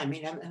lifetime, I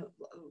mean,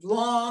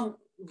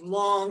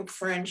 long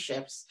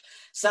friendships,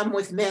 some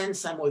with men,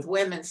 some with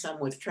women, some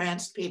with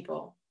trans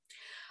people.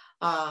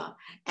 And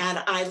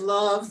I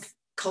love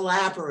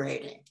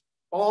collaborating,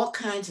 all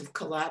kinds of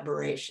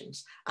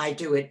collaborations. I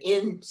do it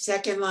in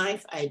Second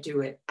Life, I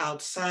do it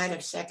outside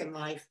of Second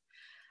Life.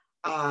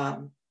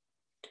 And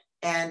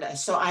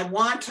so I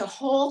want to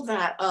hold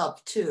that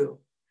up too,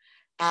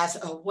 as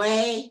a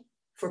way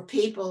for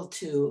people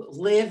to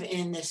live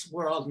in this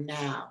world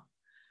now.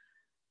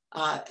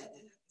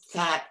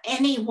 That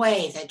any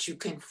way that you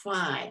can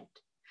find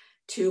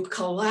to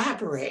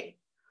collaborate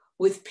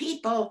with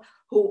people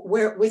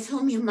with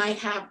whom you might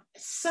have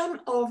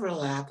some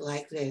overlap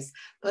like this,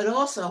 but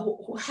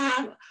also who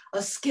have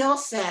a skill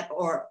set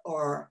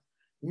or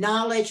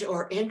knowledge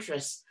or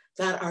interests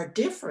that are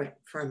different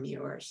from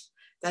yours,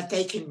 that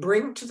they can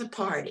bring to the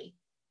party,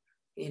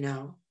 you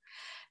know,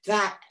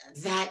 that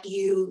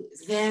you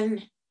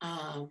then,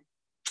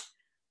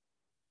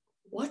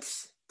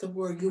 what's the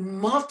word? You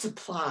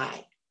multiply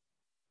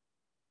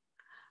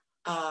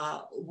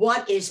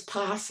what is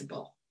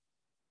possible.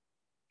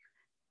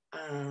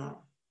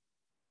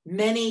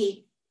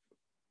 Many,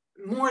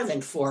 more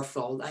than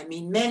fourfold, I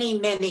mean,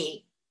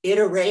 many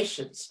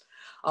iterations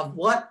of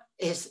what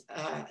is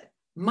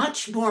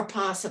much more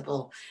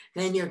possible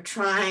than you're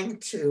trying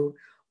to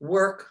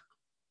work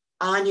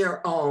on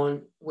your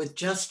own with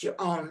just your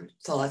own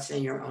thoughts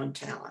and your own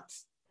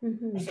talents.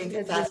 Mm-hmm. I think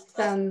it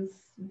sounds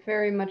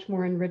very much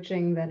more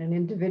enriching than an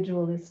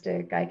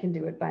individualistic, I can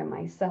do it by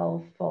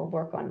myself, I'll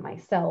work on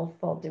myself,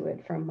 I'll do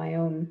it from my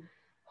own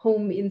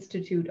home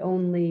institute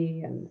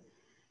only, and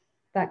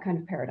that kind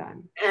of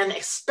paradigm. And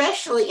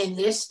especially in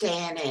this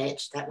day and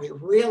age that we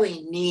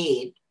really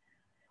need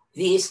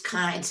these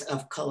kinds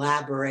of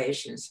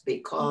collaborations,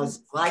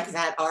 because like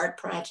that art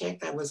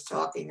project I was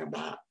talking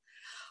about,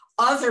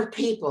 other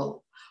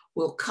people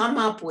will come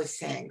up with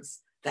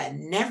things that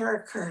never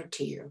occurred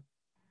to you,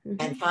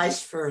 and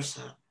vice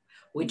versa,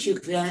 which you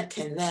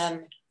can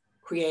then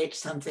create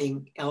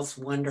something else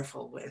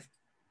wonderful with.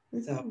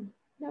 So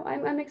no,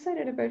 I'm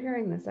excited about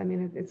hearing this. I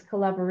mean, it's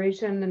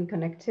collaboration and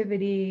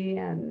connectivity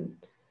and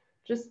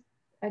just,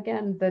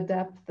 again, the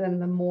depth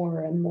and the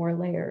more and more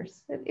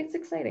layers. It's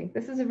exciting.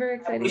 This is a very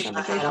exciting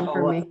conversation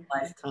for me.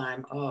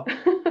 Lifetime. Oh,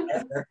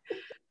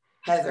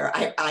 Heather,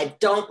 I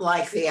don't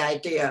like the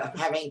idea of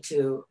having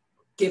to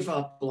give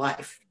up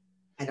life.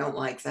 I don't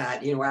like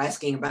that. You know, we're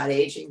asking about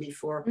aging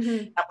before.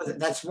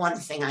 That's one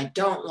thing I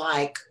don't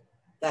like,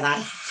 that I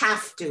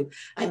have to.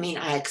 I mean,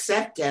 I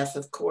accept death,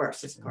 of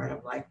course, as part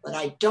of life, but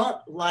I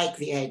don't like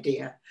the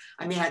idea.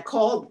 I mean, I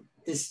called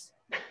this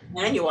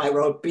manual I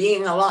wrote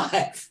Being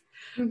Alive,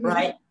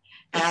 right?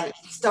 And it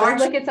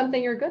sounds like it's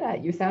something you're good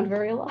at. You sound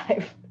very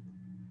alive.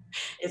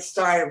 It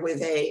started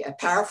with a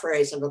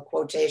paraphrase of a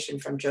quotation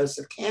from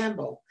Joseph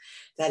Campbell,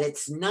 that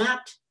it's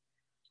not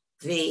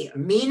the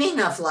meaning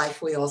of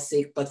life we all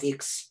seek, but the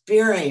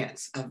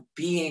experience of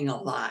being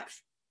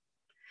alive.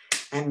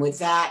 And with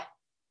that,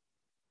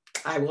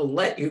 I will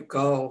let you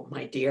go,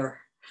 my dear.